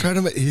 Oh, we tried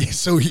to.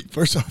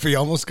 First off, he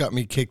almost got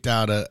me kicked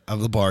out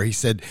of the bar. He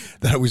said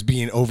that I was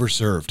being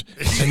overserved,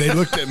 and they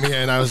looked at me,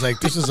 and I was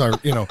like, "This is our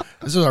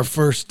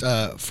first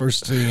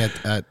thing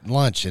at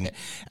lunch," and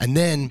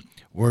then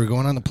we're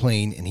going on the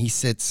plane, and he's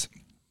sitting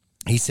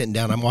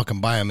down. I'm walking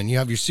by him, and you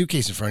have your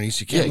suitcase in front of you,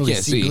 so you can't really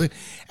see.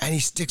 And he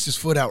sticks his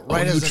foot out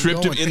right as you I'm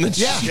tripped him going. in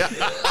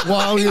the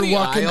while in you're the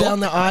walking aisle? down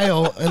the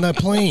aisle in the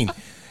plane.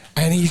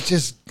 And he's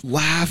just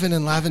laughing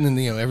and laughing, and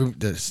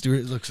the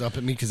steward looks up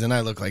at me because then I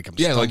look like I'm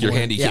like you're stumbling.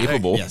 handy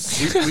capable.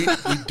 Yes. we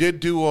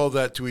did do all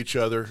that to each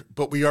other,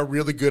 but we are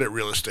really good at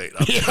real estate.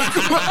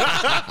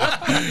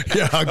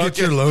 Yeah, I'll get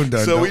your loan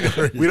done. So don't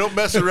worry. we don't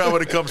mess around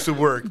when it comes to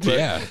work.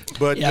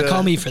 But, Yeah.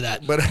 Call me for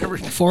that. But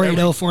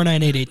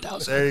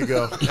 480-498-8000. there you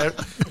go.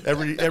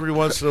 Every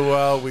once in a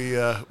while,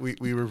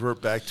 we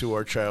revert back to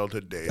our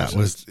childhood days. That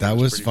was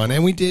pretty fun, cool.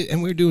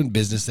 and we were doing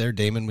business there.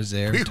 Damon was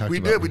there. We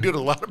did a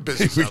lot of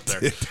business out there.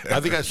 did. I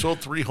think I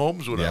sold 3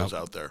 homes when I was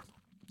out there.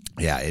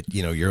 Yeah,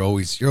 you're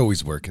always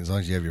working as long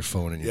as you have your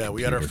phone and your Yeah,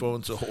 we had our computer.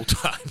 phones the whole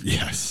time.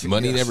 Yes,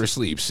 Money never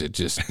sleeps. It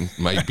just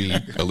might be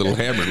a little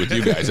hammered with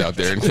you guys out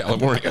there in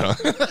California.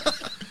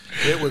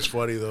 It was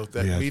funny though.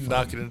 That Yeah, me fun.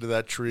 knocking into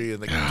that tree and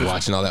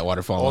Watching all that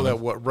waterfall. all that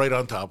right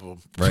on top of them.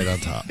 right on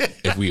top.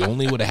 If we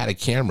only would have had a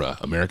camera,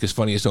 America's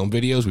Funniest Home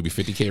Videos, we'd be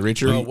 50K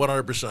richer.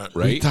 100%.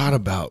 Right? We thought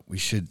about we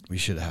should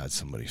have had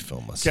somebody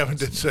film us. Kevin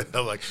did say,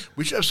 like,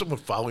 we should have someone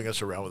following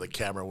us around with a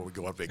camera when we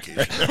go on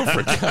vacation.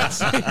 For God's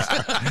sakes.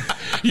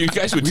 You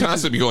guys would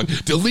constantly be going,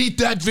 delete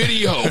that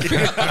video.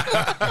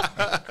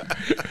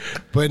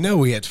 But no,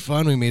 we had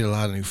fun. We made a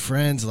lot of new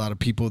friends, a lot of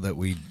people that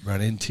we run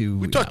into.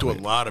 We talked to a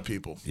lot of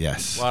people.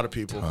 Yes. A lot of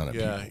people. Ton of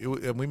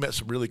And we met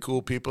some really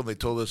cool people. They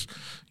told us,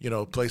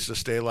 places to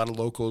stay, a lot of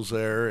locals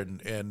there.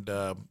 And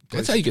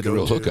That's how you get the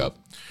real hookup.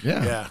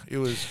 Yeah. Yeah. It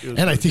was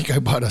And I think I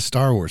bought a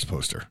Star Wars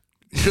poster.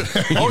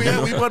 oh,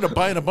 yeah. We wound up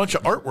buying a bunch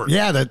of artwork.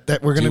 Yeah, that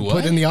we're going to Do put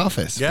what? in the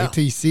office. Yeah. Wait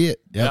till you see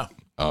it. Yeah. Yep.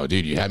 Oh,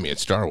 dude, you had me at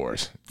Star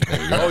Wars.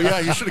 Oh, yeah.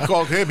 You should have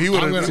called him. He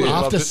would have I'll have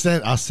loved to it.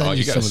 send. I'll send Oh, you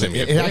you some gotta of send them. me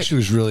a It pic. actually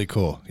was really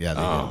cool.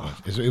 Yeah,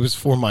 it was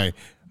for my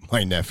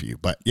my nephew.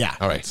 But yeah.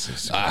 All right.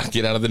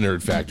 Get out of the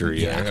nerd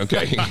factory. Yeah.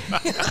 Okay.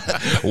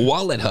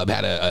 Wallet Hub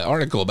had an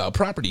article about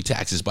property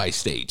taxes by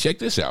state. Check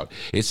this out.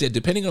 It said,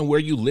 depending on where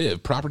you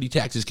live, property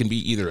taxes can be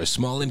either a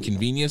small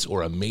inconvenience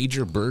or a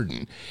major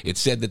burden. It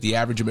said that the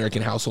average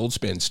American household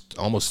spends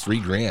almost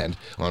 $3,000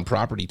 on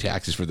property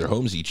taxes for their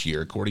homes each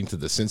year, according to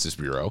the Census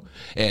Bureau.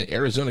 And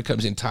Arizona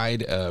comes in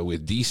tied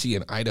with D.C.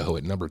 and Idaho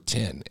at number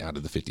 10 out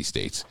of the 50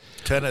 states.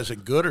 10 as in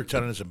good or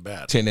 10 as in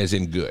bad? 10 as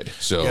in good.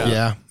 So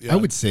Yeah, I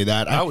would say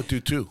that. I would do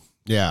too.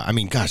 Yeah, I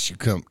mean, gosh, you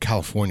come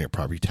California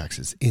property tax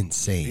is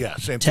insane. Yeah,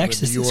 same thing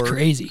Texas with New York. is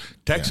crazy.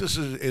 Texas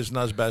is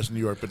not as bad as New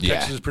York, but Yeah.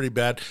 Texas is pretty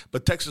bad.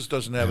 But Texas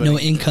doesn't have No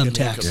any income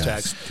tax.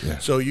 tax. Yeah.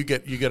 So you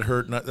get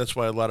hurt. That's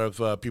why a lot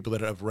of people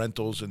that have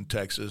rentals in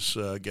Texas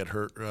get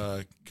hurt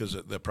because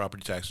the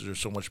property taxes are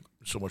so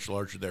much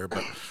larger there.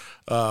 But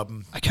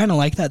I kind of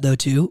like that though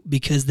too,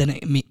 because then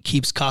it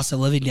keeps cost of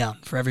living down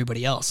for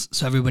everybody else.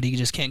 So everybody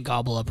just can't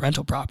gobble up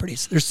rental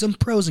properties. There's some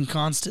pros and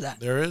cons to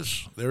that. there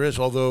is.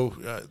 Although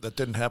that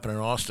didn't happen in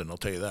Austin, I'll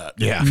tell you that.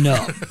 Yeah.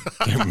 No.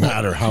 Doesn't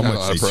matter how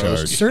much they pros.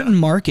 charge. Certain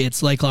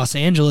markets like Los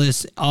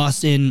Angeles,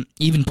 Austin,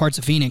 even parts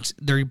of Phoenix,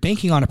 they're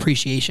banking on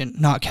appreciation,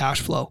 not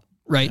cash flow,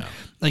 right?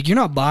 Like you're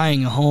not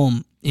buying a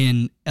home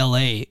in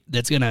LA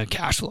that's going to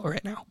cash flow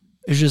right now.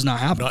 It's just not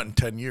happening. Not in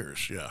 10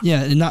 years, yeah.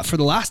 Yeah, and not for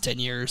the last 10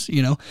 years,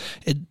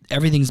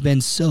 everything's been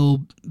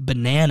so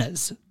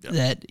bananas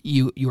that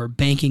you are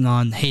banking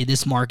on, hey,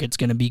 this market's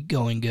going to be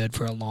going good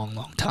for a long,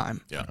 long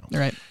time. Yeah.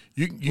 Right?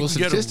 You can get a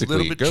statistically,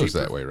 little it bit goes cheaper.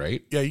 that way,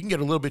 right? Yeah, you can get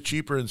a little bit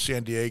cheaper in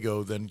San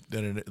Diego than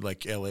in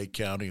like LA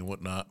County and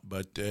whatnot.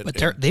 But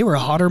They were a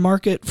hotter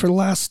market for the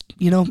last,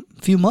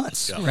 few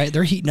months, right?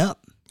 They're heating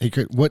up. Hey,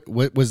 Kurt,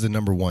 what was the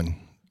number one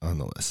on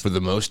the list? For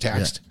the most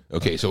taxed?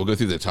 Okay, so we'll go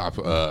through the top.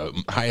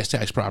 Highest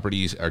tax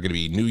properties are going to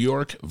be New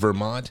York,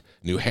 Vermont,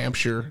 New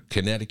Hampshire,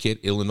 Connecticut,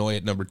 Illinois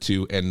at number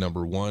 2, and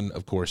number 1,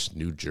 of course,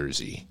 New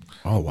Jersey.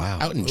 Oh, wow.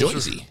 Out in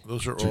Jersey.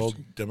 Those are all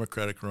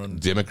Democratic run.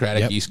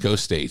 Democratic East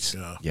Coast states.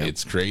 Yeah. Yep.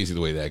 It's crazy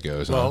the way that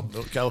goes. Well,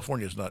 no,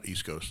 California is not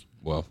East Coast.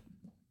 Well,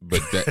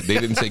 but they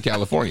didn't say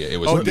California. It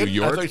was Oh, New didn't? I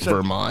York, thought you said-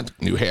 Vermont,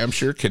 New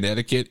Hampshire,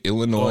 Connecticut,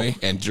 Illinois,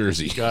 and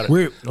Jersey. Got it.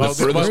 We're- The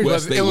furthest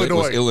west they went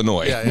was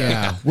Illinois.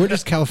 Yeah. Where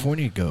does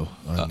California go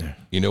on there?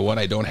 You know what?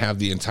 I don't have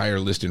the entire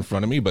list in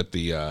front of me, but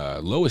the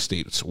lowest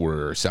states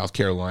were South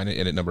Carolina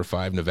in at number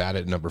 5, Nevada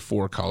at number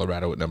 4,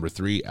 Colorado at number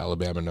 3,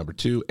 Alabama number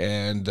 2,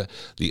 and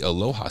the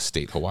Aloha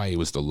state, Hawaii,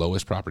 was the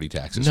lowest property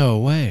taxes. No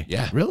way.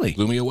 Yeah. Really?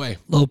 Blew me away.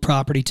 Low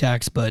property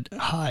tax, but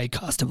high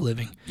cost of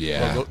living.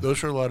 Yeah. Well,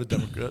 those are a lot of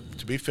Democrat.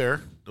 To be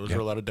fair, those are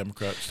a lot of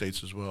Democrat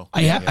states as well.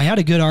 I had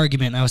a good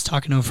argument. I was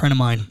talking to a friend of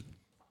mine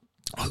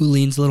who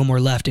leans a little more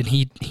left, and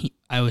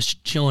I was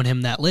showing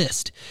him that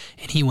list,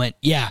 and he went,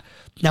 "Yeah,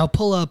 now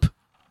pull up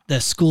the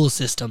school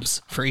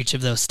systems for each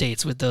of those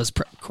states with those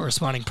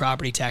corresponding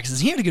property taxes."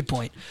 He had a good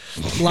point.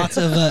 Lots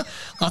of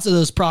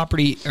those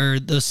property or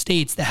those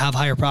states that have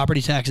higher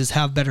property taxes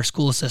have better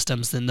school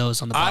systems than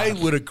those on the I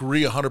bottom. would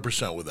agree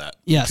 100% with that.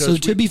 Yeah. Because So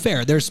to be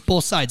fair, there's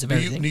both sides of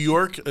everything. New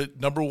York,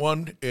 number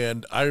one,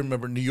 and I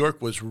remember New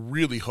York was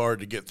really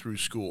hard to get through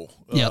school.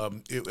 Yep.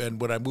 And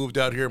when I moved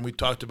out here and we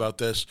talked about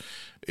this,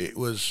 it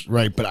was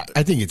Right, but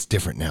I think it's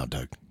different now,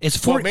 Doug. It's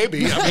well, 40,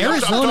 maybe. I mean,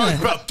 Arizona. I'm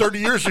talking about 30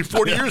 years or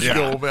 40 years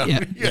ago,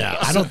 man. Yeah. Yeah,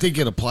 I don't think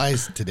it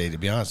applies today, to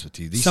be honest with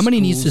you. These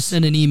Somebody needs to schools-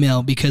 send an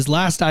email because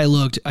last I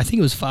looked, I think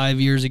it was 5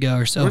 years ago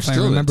or so, We're if I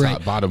still in the remember top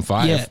right. bottom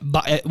 5. Yeah,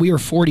 but we were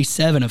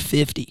 47 of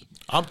 50.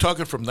 I'm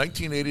talking from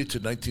 1980 to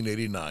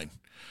 1989.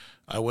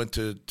 I went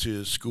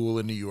to school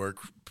in New York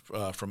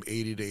from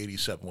 80 to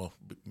 87. Well,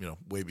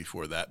 way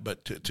before that,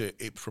 but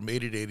from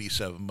 80 to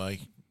 87, my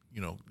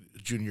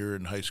junior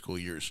and high school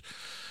years.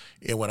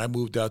 And when I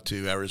moved out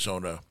to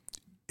Arizona,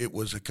 it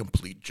was a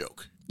complete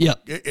joke.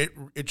 Yep.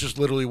 It just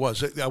literally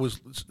was. I was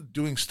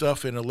doing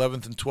stuff in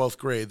 11th and 12th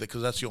grade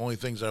because that's the only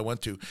things that I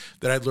went to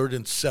that I learned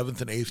in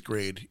 7th and 8th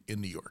grade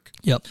in New York.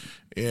 Yep.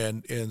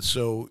 And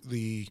so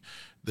the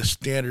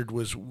standard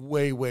was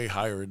way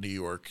higher in New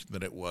York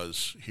than it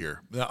was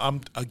here. Now I'm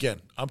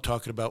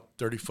talking about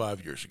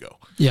 35 years ago.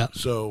 Yeah.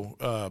 So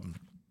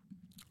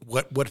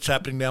what's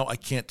happening now, I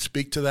can't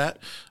speak to that.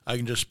 I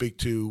can just speak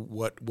to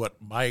what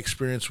my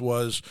experience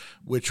was,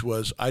 which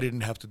was I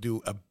didn't have to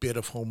do a bit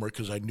of homework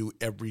because I knew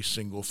every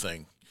single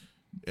thing,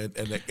 and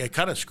it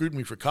kind of screwed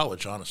me for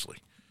college, honestly.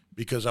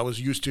 Because I was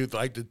used to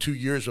like the 2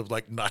 years of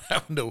like not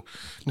having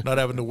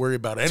to worry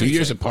about anything. 2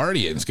 years of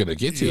partying is going to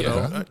get to you.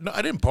 Huh? No,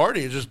 I didn't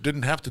party. I just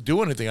didn't have to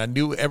do anything. I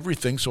knew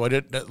everything, so I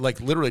didn't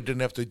literally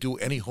didn't have to do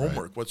any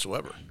homework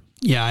whatsoever.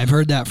 Yeah, I've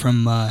heard that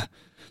from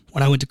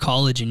when I went to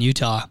college in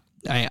Utah.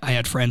 I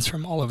had friends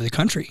from all over the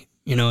country,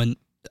 and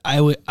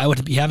I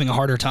would be having a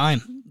harder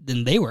time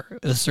than they were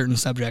with certain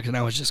subjects, and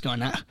I was just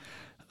going,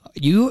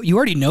 you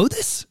already know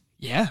this?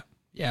 Yeah,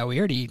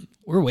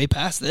 we're way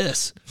past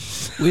this.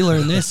 We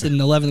learned this in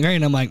 11th grade,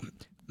 and I'm like,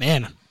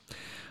 man,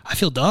 I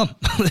feel dumb.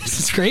 This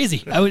is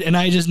crazy.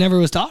 I just never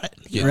was taught it.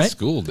 Getting right?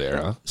 schooled there,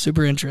 huh?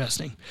 Super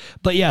interesting.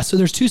 But yeah, so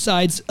there's two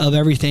sides of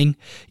everything.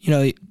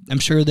 I'm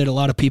sure that a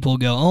lot of people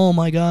go, oh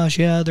my gosh,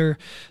 yeah, they're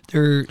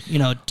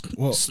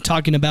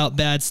talking about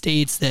bad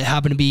states that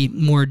happen to be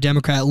more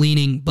Democrat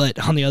leaning, but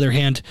on the other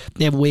hand,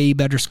 they have way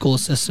better school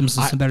systems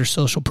and some better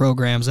social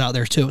programs out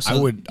there too.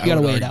 So you got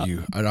to weigh it out.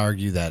 I'd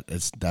argue that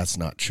that's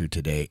not true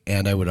today,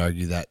 and I would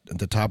argue that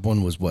the top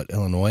one was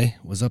Illinois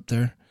was up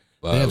there.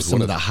 They have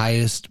some of the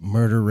highest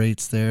murder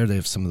rates there. They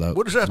have some of the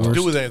What does that have to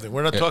do with anything?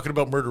 We're not talking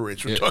about murder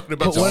rates. We're talking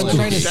about. But what I'm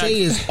trying to say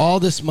is all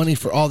this money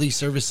for all these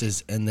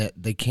services, and that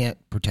they can't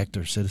protect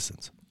their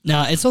citizens.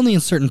 No, it's only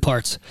in certain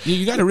parts.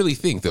 You got to really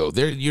think, though.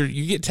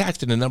 You get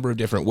taxed in a number of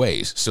different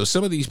ways. So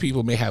some of these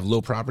people may have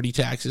low property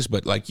taxes,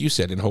 but like you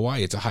said, in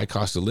Hawaii, it's a high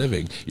cost of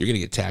living. You're going to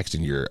get taxed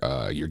in your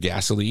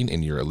gasoline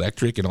and your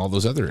electric and all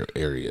those other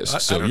areas.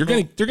 So they're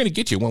going to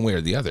get you one way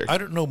or the other. I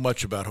don't know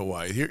much about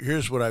Hawaii.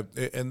 Here's what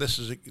this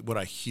is what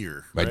I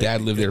hear. My dad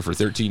lived there for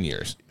 13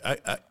 years.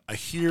 I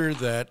hear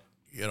that.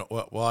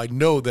 Well, I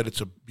know that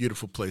it's a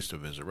beautiful place to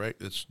visit, right?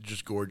 It's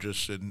just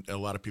gorgeous, and a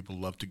lot of people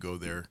love to go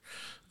there.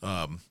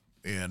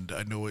 And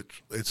I know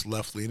it's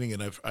left leaning,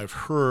 and I've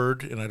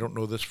heard, and I don't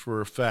know this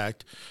for a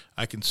fact.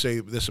 I can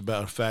say this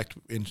about a fact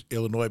in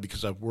Illinois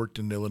because I've worked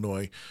in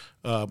Illinois,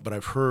 but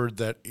I've heard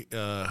that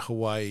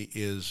Hawaii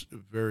is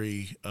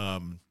very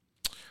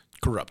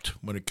corrupt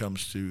when it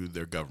comes to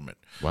their government.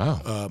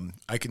 Wow.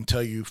 I can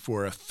tell you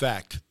for a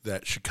fact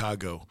that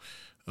Chicago.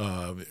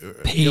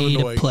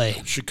 Illinois, to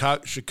play.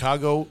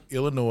 Chicago,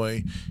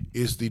 Illinois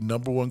is the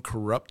number one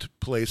corrupt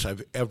place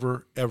I've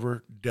ever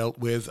dealt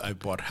with. I've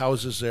bought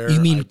houses there. You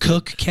mean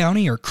Cook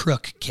County or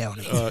Crook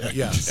County?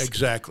 Yeah,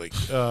 exactly.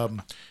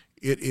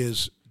 It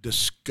is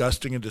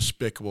disgusting and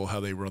despicable how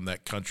they run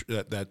that country,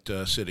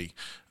 that city.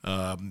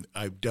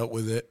 I've dealt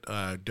with it.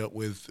 Dealt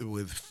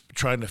with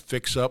trying to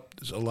fix up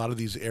a lot of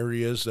these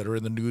areas that are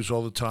in the news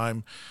all the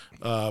time.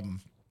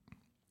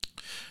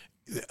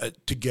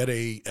 To get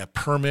a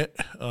permit,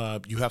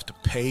 you have to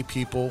pay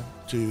people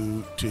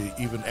to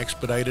even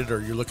expedite it,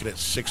 or you're looking at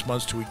 6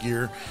 months to a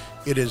year.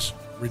 It is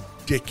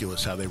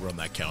ridiculous how they run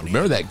that county.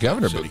 Remember that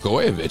Governor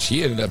Blagojevich?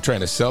 He ended up trying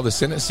to sell the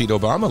Senate seat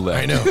Obama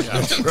left. I know.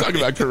 Talking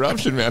about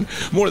corruption, man.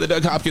 More of the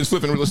Doug Hopkins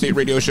Flippin' Real Estate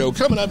Radio Show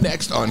coming up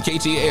next on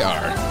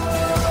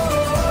KTAR.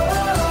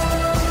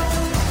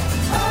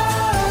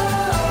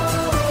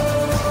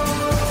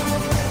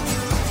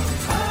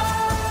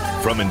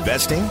 From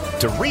investing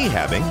to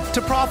rehabbing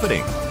to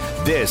profiting,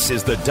 this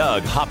is the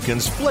Doug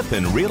Hopkins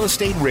Flippin' Real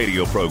Estate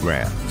Radio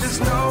Program.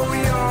 Just know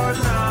you're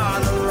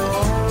not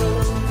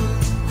alone,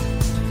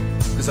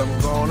 'cause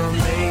I'm gonna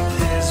make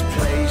this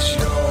place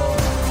your home.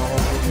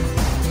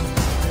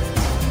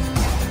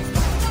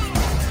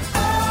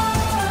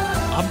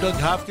 I'm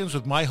Doug Hopkins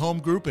with My Home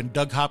Group and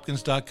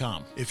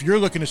DougHopkins.com. If you're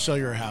looking to sell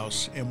your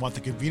house and want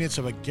the convenience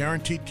of a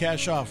guaranteed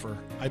cash offer,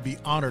 I'd be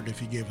honored if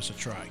you gave us a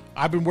try.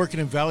 I've been working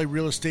in Valley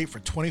Real Estate for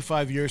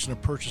 25 years and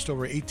have purchased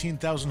over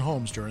 18,000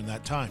 homes during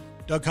that time.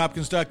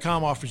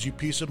 DougHopkins.com offers you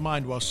peace of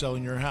mind while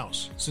selling your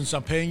house. Since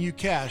I'm paying you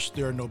cash,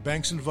 there are no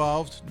banks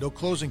involved, no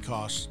closing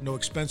costs, no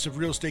expensive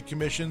real estate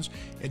commissions,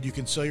 and you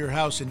can sell your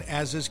house in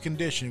as-is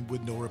condition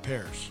with no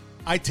repairs.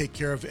 I take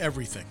care of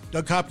everything.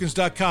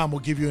 DougHopkins.com will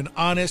give you an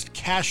honest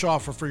cash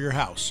offer for your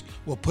house.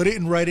 We'll put it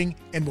in writing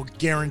and we'll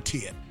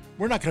guarantee it.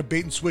 We're not going to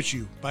bait and switch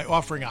you by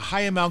offering a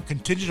high amount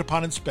contingent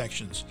upon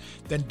inspections.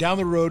 Then down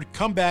the road,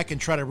 come back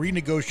and try to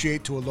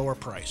renegotiate to a lower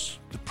price.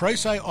 The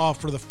price I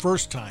offer the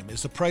first time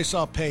is the price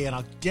I'll pay, and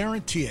I'll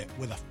guarantee it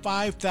with a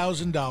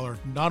 $5,000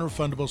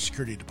 non-refundable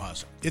security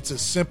deposit. It's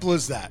as simple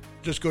as that.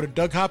 Just go to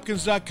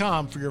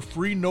DougHopkins.com for your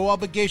free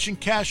no-obligation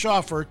cash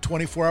offer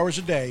 24 hours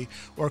a day,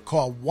 or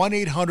call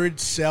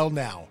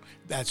 1-800-SELL-NOW.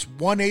 That's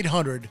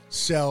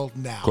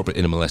 1-800-SELL-NOW. Corporate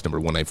NMLS number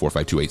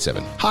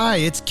 1945287. Hi,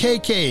 it's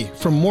KK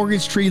from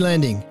Mortgage Tree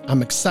Lending.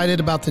 I'm excited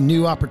about the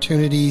new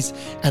opportunities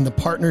and the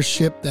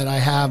partnership that I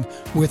have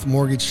with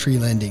Mortgage Tree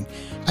Lending.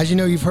 As you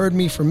know, you've heard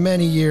me for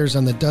many years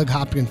on the Doug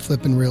Hopkins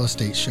Flippin' Real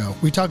Estate Show.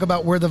 We talk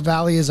about where the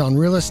valley is on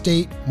real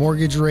estate,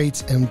 mortgage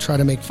rates, and try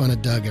to make fun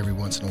of Doug every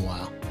once in a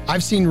while.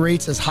 I've seen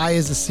rates as high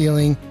as the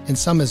ceiling and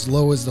some as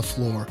low as the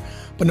floor.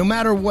 But no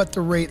matter what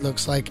the rate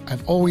looks like,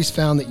 I've always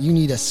found that you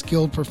need a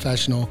skilled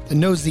professional that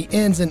knows the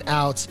ins and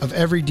outs of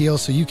every deal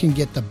so you can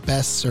get the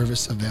best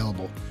service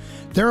available.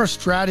 There are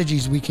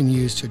strategies we can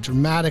use to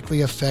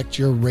dramatically affect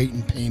your rate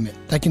and payment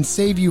that can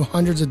save you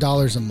hundreds of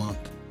dollars a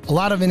month. A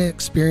lot of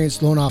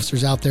inexperienced loan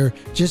officers out there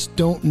just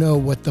don't know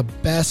what the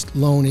best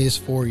loan is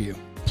for you.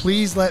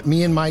 Please let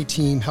me and my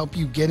team help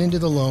you get into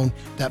the loan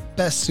that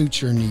best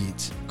suits your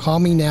needs. Call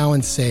me now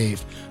and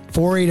save.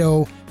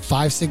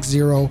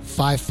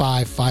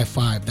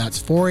 480-560-5555.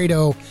 That's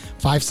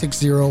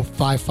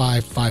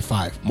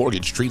 480-560-5555.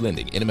 Mortgage Tree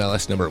Lending,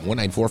 NMLS number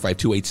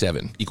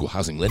 1945287. Equal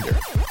housing lender.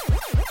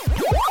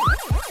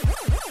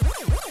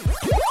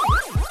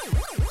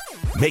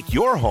 Make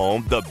your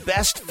home the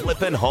best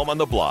flippin' home on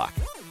the block.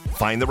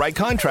 Find the right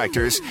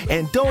contractors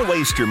and don't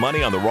waste your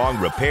money on the wrong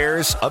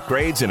repairs,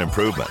 upgrades, and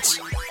improvements.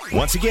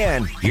 Once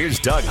again, here's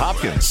Doug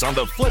Hopkins on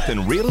the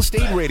Flippin' Real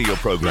Estate Radio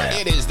program.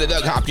 It is the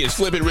Doug Hopkins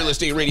Flippin' Real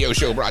Estate Radio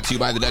Show, brought to you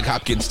by the Doug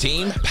Hopkins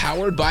team,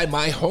 powered by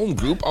My Home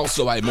Group,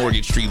 also by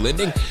Mortgage Tree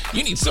Lending.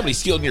 You need somebody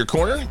skilled in your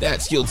corner?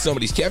 That skilled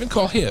somebody's Kevin.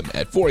 Call him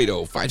at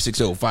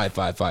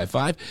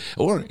 480-560-5555,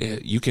 or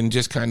you can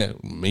just kind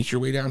of make your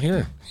way down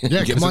here.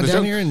 Yeah, come on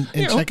down here and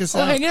check us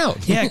out. Hang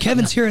out. Yeah,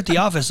 Kevin's here at the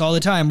office all the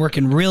time,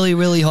 working really,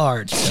 really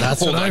hard.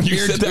 That's Hold what on, I'm you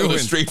here said that with doing.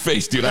 a straight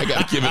face, dude. I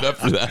got to give it up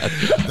for that.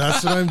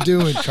 That's what I'm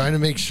doing, trying to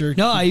make sure.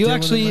 No, keep you doing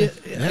actually,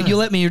 my- you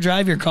let me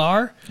drive your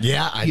car.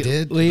 Yeah, I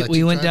did.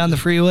 We went down the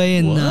freeway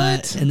in the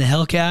What?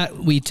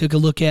 Hellcat. We took a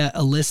look at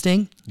a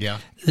listing. Yeah.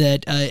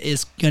 That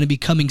is going to be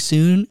coming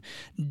soon.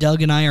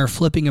 Doug and I are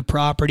flipping a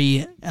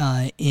property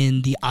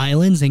in the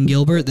islands in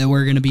Gilbert that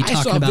we're going to be I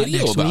talking saw a about video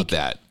next about week.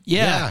 that.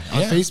 Yeah.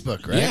 On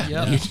Facebook, right?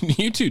 Yeah.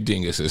 You two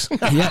dinguses.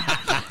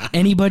 Yeah.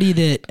 Anybody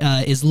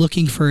that is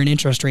looking for an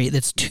interest rate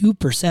that's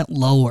 2%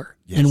 lower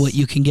than what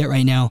you can get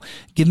right now,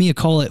 give me a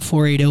call at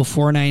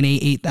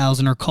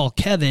 480-498-8000 or call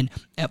Kevin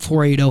at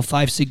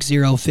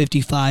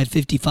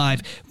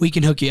 480-560-5555. We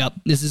can hook you up.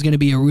 This is going to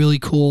be a really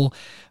cool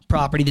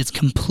property that's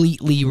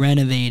completely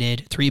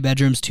renovated, 3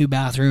 bedrooms, 2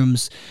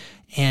 bathrooms,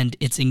 and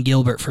it's in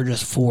Gilbert for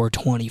just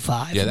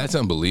 $425. Yeah, that's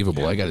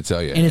unbelievable. I got to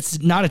tell you. And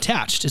it's not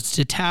attached. It's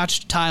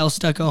detached, tile,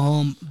 stucco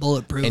home,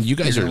 bulletproof. And you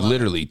guys You're are gonna love it.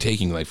 literally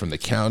taking like from the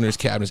counters,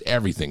 cabinets,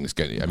 everything's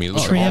good. I mean, it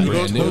looks Trim. all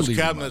Those, brand new. those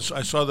cabinets,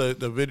 I saw the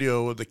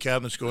video of the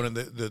cabinets going in.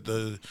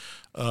 The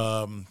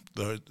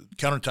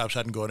countertops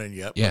hadn't gone in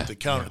yet. Yeah. But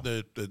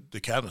the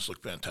cabinets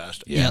look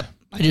fantastic. Yeah. Yep.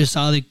 I just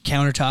saw the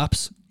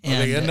countertops. Are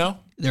they in now?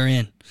 They're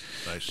in.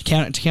 Nice.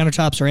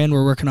 Countertops are in.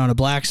 We're working on a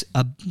backsplash,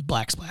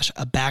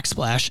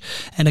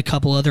 and a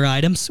couple other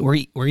items.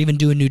 We're even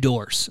doing new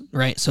doors,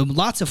 right? So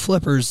lots of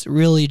flippers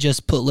really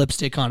just put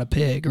lipstick on a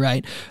pig,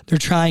 right? They're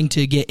trying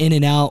to get in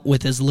and out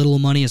with as little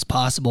money as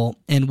possible,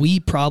 and we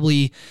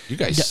probably You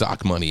guys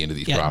sock money into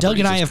these properties. Doug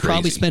and I It's have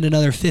probably crazy. spent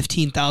another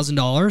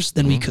 $15,000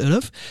 than we could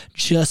have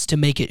just to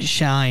make it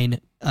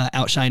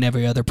outshine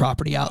every other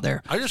property out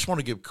there. I just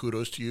want to give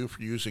kudos to you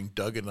for using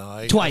Doug and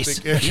I. Twice.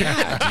 I think,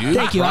 Yeah, dude.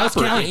 Thank you. I was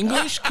Proper counting.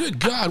 English? Good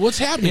God. What's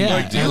happening,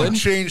 Yeah. Mike You've Dylan?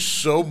 changed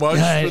so much.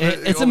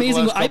 It's over the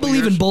amazing. last I couple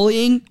believe in years.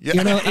 bullying. Yeah.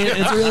 You know,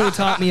 it's really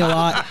taught me a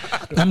lot.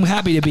 I'm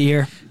happy to be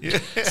here.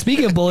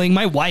 Speaking of bullying,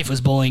 my wife was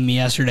bullying me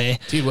yesterday.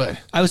 Dude, what?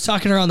 I was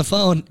talking to her on the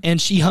phone,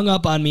 and she hung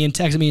up on me and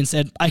texted me and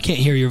said, "I can't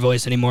hear your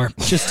voice anymore.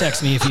 Just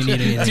text me if you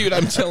need anything." Dude,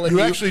 I'm telling You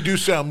you. actually do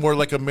sound more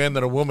like a man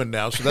than a woman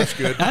now, so that's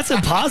good. That's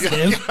a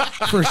positive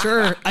for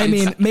sure. I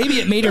mean, maybe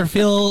it made her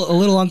feel a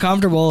little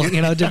uncomfortable,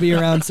 you know, to be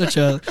around such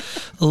a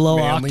low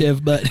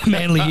octave, but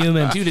manly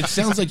human. Dude, it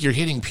sounds like you're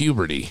hitting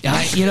puberty.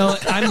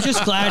 I'm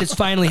just glad it's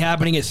finally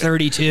happening at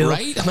 32.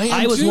 Right? I am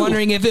I was too.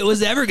 wondering if it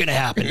was ever going to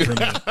happen for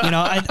me. You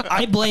know,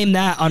 I blame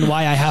that on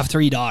why I have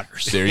 3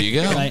 daughters. There you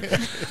go. Right?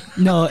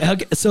 No,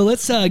 okay, so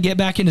let's get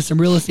back into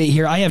some real estate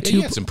here. I have Yeah, two.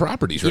 you got some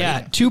properties, right?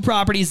 Yeah, 2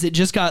 properties that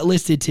just got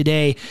listed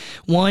today.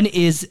 One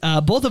is,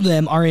 both of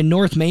them are in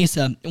North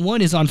Mesa.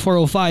 One is on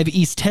 405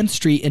 East 10th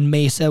Street in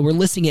Mesa. We're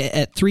listing it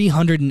at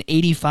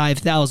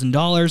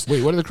 $385,000.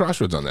 Wait, what are the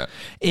crossroads on that?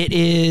 It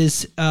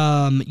is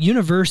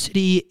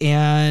University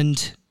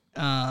and,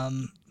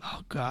 oh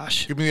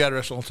gosh, Give me the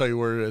address and I'll tell you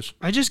where it is.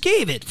 I just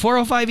gave it.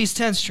 405 East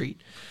 10th Street.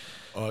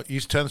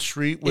 East 10th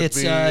Street would It's,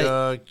 be...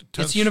 10th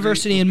it's Street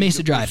University would and be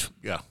Mesa Drive.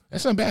 Yeah.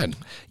 That's not bad.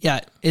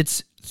 Yeah,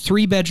 it's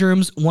 3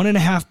 bedrooms,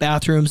 1.5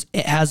 bathrooms.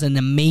 It has an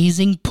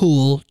amazing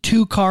pool,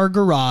 2-car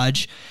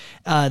garage.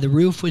 The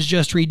roof was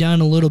just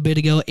redone a little bit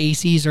ago.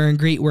 ACs are in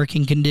great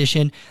working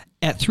condition.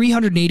 At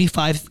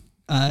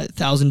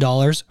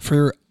 $385,000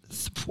 for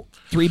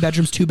 3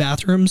 bedrooms, 2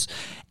 bathrooms,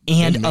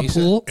 and In a Mesa?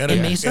 pool And, in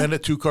a, Mesa and a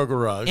 2-car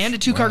garage. and a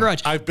 2-car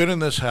garage. I've been in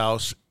this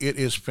house. It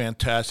is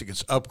fantastic.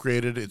 It's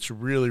upgraded. It's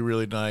really,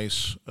 really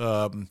nice.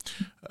 I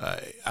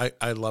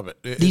love it.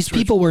 These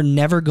people were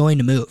never going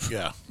to move.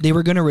 Yeah. They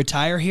were going to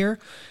retire here,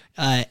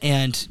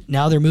 and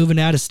now they're moving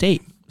out of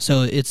state.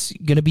 So it's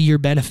going to be your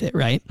benefit,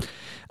 right?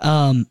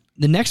 The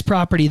next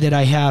property that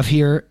I have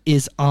here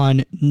is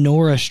on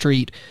Nora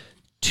Street,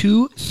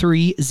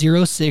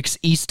 2306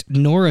 East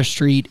Nora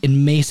Street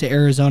in Mesa,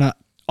 Arizona.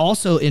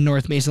 Also in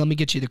North Mesa. Let me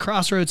get you the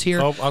crossroads here.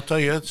 Oh, I'll tell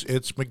you, it's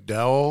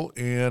McDowell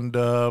and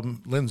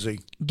Lindsay.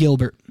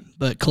 Gilbert,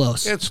 but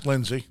close. It's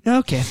Lindsay.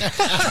 Okay.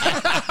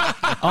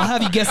 I'll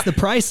have you guess the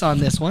price on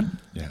this one.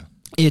 Yeah.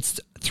 It's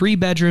 3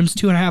 bedrooms,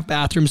 2.5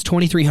 bathrooms,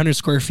 2,300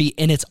 square feet,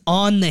 and it's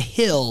on the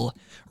hill,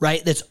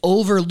 right? That's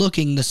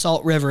overlooking the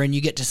Salt River, and you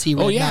get to see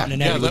Red yeah. Mountain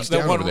and Yeah, everything. looks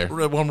down over there.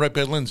 That one right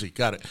by Lindsay.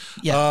 Got it.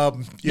 Yeah.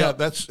 Yeah,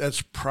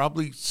 that's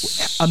probably...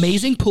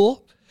 Amazing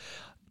pool,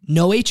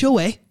 no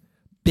HOA,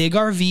 big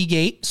RV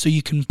gate, so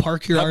you can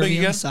park your How big RV on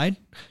again? the side.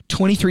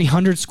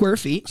 2,300 square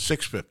feet.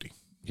 $650.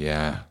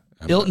 Yeah.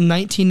 Built in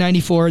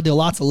 1994. The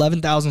lot's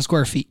 11,000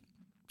 square feet.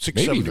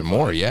 Maybe even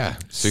more, yeah.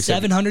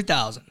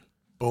 700,000.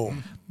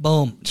 Boom.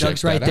 Boom. Check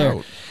Doug's right that there.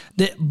 out.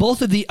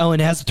 Both of the and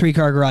it has a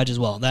 3-car garage as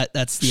well.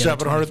 That's the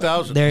other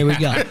 700,000. There we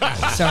go.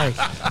 Sorry.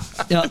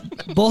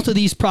 Both of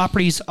these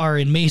properties are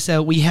in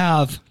Mesa. We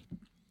have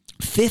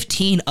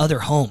 15 other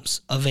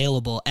homes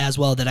available as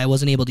well that I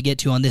wasn't able to get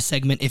to on this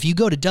segment. If you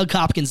go to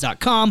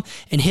DougHopkins.com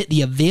and hit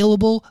the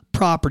available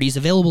properties,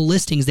 available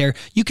listings there,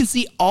 you can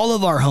see all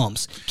of our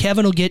homes.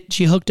 Kevin will get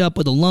you hooked up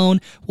with a loan.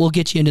 We'll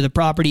get you into the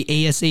property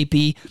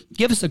ASAP.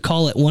 Give us a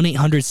call at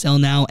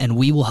 1-800-SELL-NOW and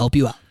we will help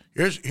you out.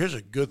 Here's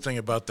a good thing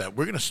about that.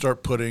 We're going to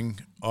start putting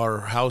our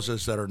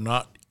houses that are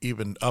not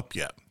even up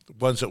yet,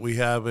 ones that we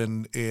have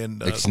in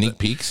like sneak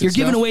peeks. You're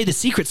giving stuff? away the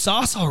secret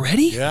sauce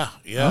already? Yeah.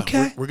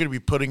 Okay. We're going to be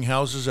putting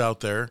houses out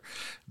there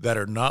that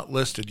are not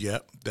listed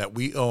yet, that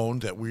we own,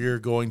 that we are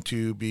going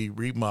to be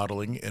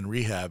remodeling and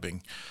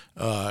rehabbing,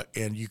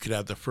 and you could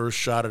have the first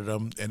shot at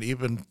them, and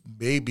even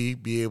maybe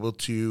be able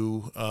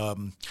to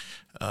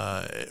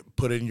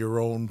put in your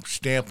own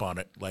stamp on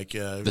it, like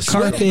The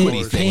carpet,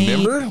 equity thing.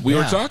 paint, Remember, we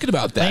were talking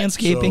about that.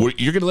 landscaping. So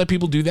you're going to let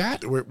people do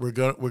that? We're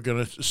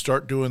gonna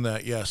start doing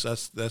that. Yes,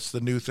 that's the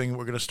new thing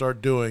we're gonna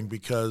start doing,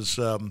 because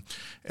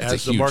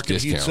as the huge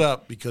market heats discount.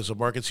 up, because the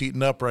market's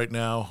heating up right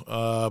now,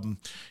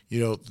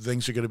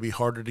 things are going to be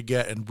harder to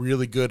get, and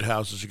really good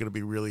houses are going to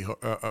be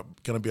going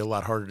to be a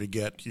lot harder to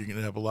get. You're going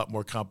to have a lot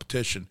more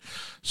competition.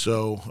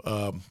 So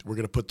we're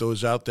going to put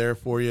those out there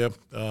for you.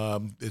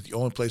 The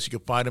only place you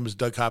can find them is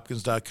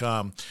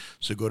DougHopkins.com.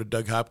 So go to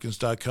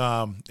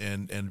DougHopkins.com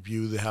and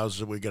view the houses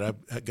that we're going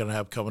to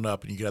have coming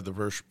up, and you can have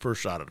the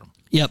first shot at them.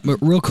 Yep, but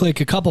real quick,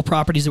 a couple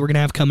properties that we're going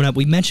to have coming up.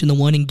 We mentioned the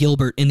one in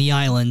Gilbert in the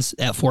Islands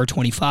at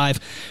 425.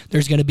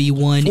 There's going to be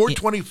one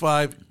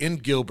 425 in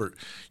Gilbert.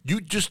 You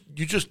just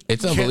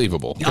It's can't-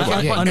 unbelievable. you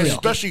can't Yeah, find- unreal.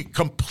 especially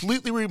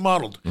completely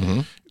remodeled.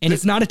 and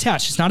it's not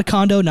attached. It's not a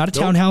condo, not a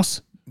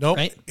townhouse. Nope.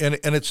 Right? And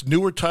it's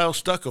newer tile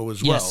stucco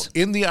as well. Yes.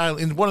 In the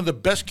island, in one of the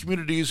best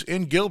communities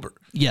in Gilbert.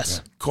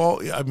 Yes.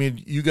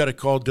 You got to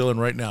call Dylan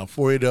right now,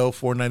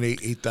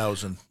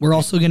 480-498-8000. We're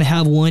also going to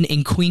have one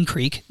in Queen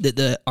Creek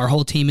that our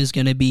whole team is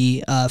going to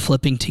be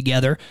flipping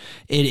together.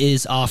 It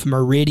is off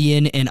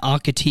Meridian and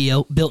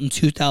Ocotillo, built in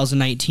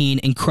 2019.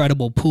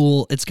 Incredible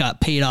pool. It's got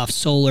paid off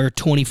solar,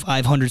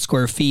 2,500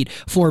 square feet,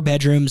 4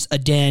 bedrooms, a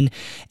den,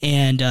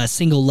 and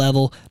single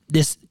level.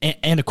 This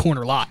and a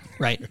corner lot,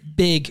 right?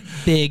 Big,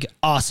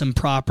 awesome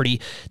property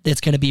that's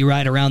going to be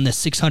right around the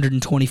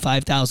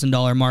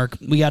 $625,000 mark.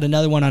 We got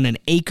another one on an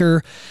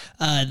acre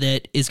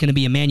that is going to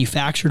be a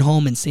manufactured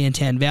home in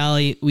Santan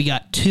Valley. We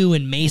got 2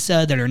 in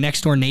Mesa that are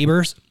next door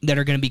neighbors that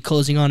are going to be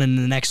closing on in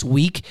the next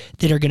week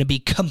that are going to be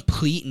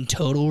complete and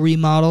total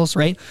remodels,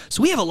 right?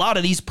 So we have a lot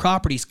of these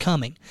properties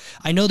coming.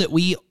 I know that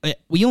we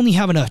only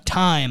have enough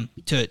time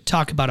to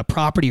talk about a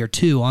property or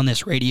two on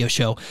this radio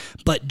show,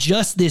 but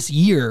just this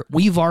year,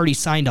 we've already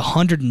signed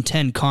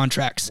 110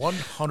 contracts.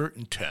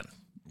 110.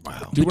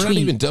 Wow. Dude, we're not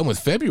even done with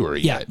February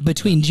yet.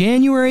 Between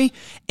January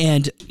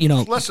and,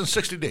 Less than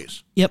 60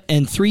 days. Yep,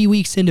 and 3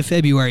 weeks into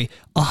February,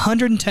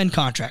 110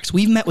 contracts.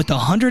 We've met with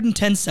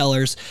 110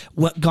 sellers,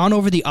 gone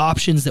over the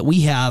options that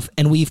we have,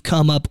 and we've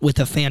come up with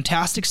a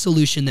fantastic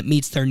solution that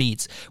meets their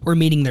needs. We're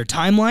meeting their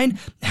timeline,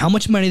 how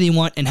much money they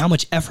want, and how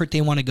much effort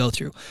they want to go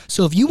through.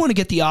 So if you want to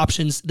get the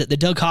options that the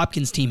Doug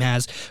Hopkins team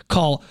has,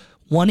 call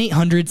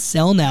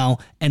 1-800-SELL-NOW,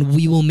 and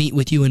we will meet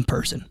with you in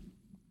person.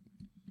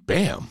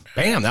 Bam.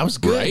 Bam, that was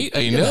good. Right?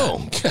 I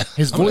know.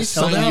 His I'm gonna voice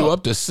held sign you out.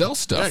 up to sell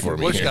stuff Yeah, for your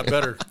me. voice got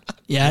better.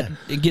 Yeah,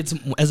 it gets,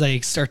 as I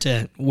start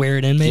to wear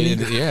it in,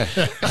 maybe. Yeah.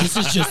 This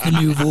is just the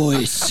new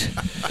voice.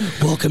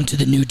 Welcome to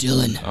the new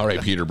Dylan. All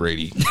right, Peter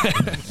Brady.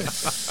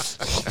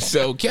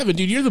 So, Kevin,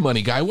 dude, you're the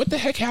money guy. What the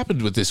heck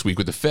happened with this week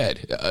with the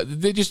Fed?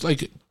 They just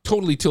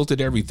totally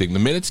tilted everything. The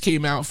minutes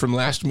came out from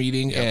last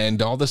meeting,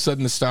 and all of a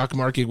sudden the stock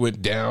market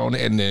went down,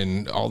 and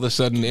then all of a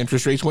sudden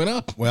interest rates went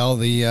up. Well,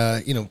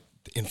 the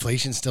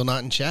inflation's still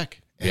not in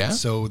check. And Yeah?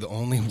 so the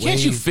only way Can't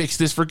you fix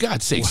this for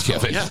God's sakes,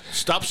 Kevin? Yeah,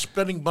 stop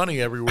spending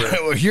money everywhere.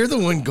 well, you're the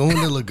one going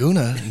to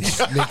Laguna and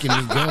just making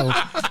me go.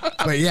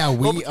 But yeah,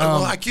 Well,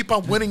 I keep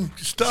on winning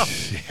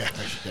stuff.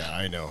 yeah,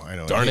 I know.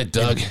 Darn it,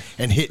 Doug.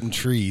 And hitting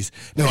trees.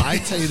 No, I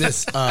tell you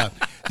this, the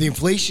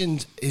inflation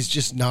is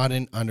just not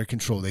under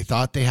control. They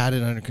thought they had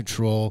it under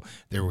control.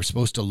 They were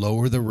supposed to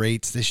lower the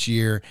rates this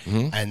year,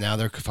 and now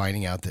they're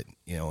finding out that,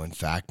 in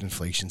fact,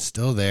 inflation's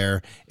still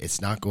there.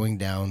 It's not going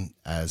down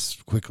as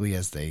quickly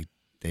as they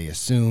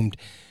assumed.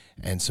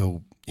 And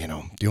so,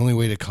 the only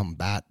way to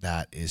combat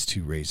that is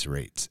to raise the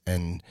rates.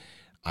 And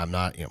I'm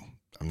not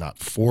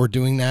for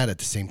doing that. At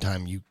the same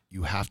time,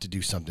 you have to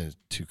do something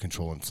to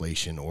control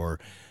inflation, or,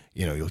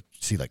 you'll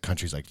see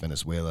countries like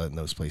Venezuela and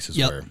those places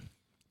where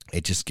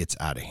it just gets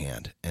out of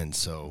hand. And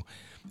so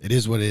it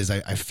is what it is.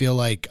 I feel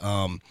like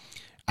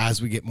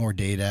as we get more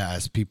data,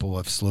 as people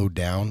have slowed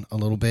down a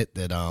little bit,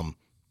 that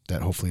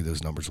hopefully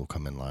those numbers will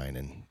come in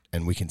line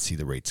and we can see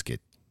the rates get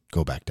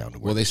go back down to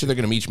work. Well, they said they're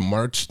going to meet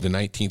March the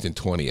 19th and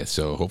 20th,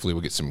 so hopefully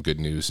we'll get some good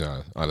news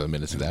out of the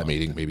minutes of that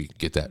meeting. Maybe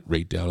get that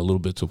rate down a little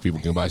bit so people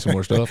can buy some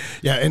more stuff.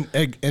 Yeah,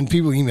 and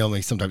people email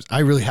me sometimes. I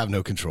really have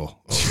no control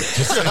over it,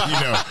 just so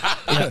you know.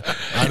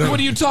 What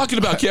are you talking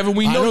about, Kevin?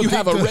 We know you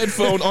have a red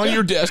phone on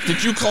your desk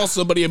that you call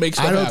somebody and make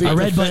stuff I don't happen.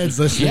 think the feds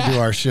listening to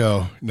our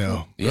show.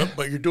 No. Yeah.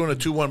 But you're doing a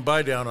 2-1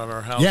 buy down on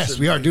our house. Yes,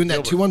 we are doing that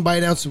 2-1 buy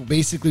down. So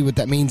basically what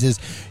that means is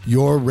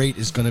your rate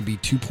is going to be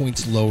 2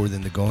 points lower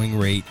than the going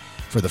rate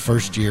for the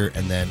first year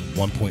and then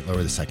 1 point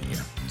lower the second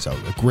year. So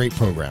a great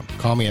program.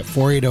 Call me at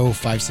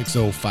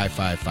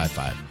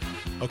 480-560-5555.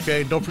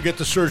 Okay, don't forget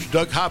to search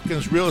Doug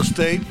Hopkins Real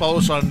Estate. Follow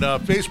us on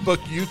Facebook,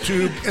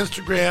 YouTube,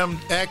 Instagram,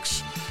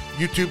 X,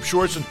 YouTube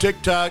Shorts, and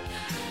TikTok.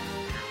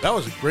 That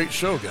was a great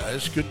show,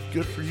 guys.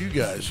 Good for you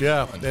guys.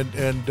 Yeah,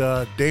 and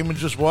Damon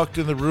just walked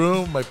in the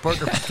room. My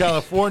partner from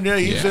California,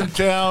 he's in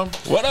town.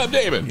 What up,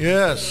 Damon?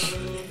 Yes.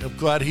 I'm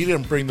glad he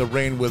didn't bring the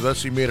rain with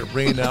us. He made it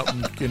rain out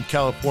in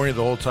California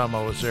the whole time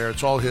I was there.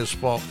 It's all his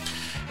fault.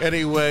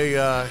 Anyway,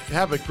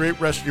 have a great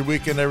rest of your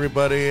weekend,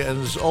 everybody.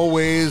 And as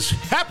always,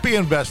 happy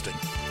investing.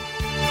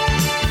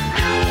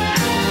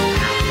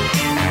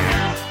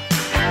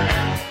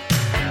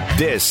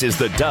 This is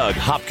the Doug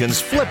Hopkins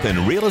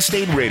Flippin' Real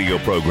Estate Radio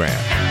Program.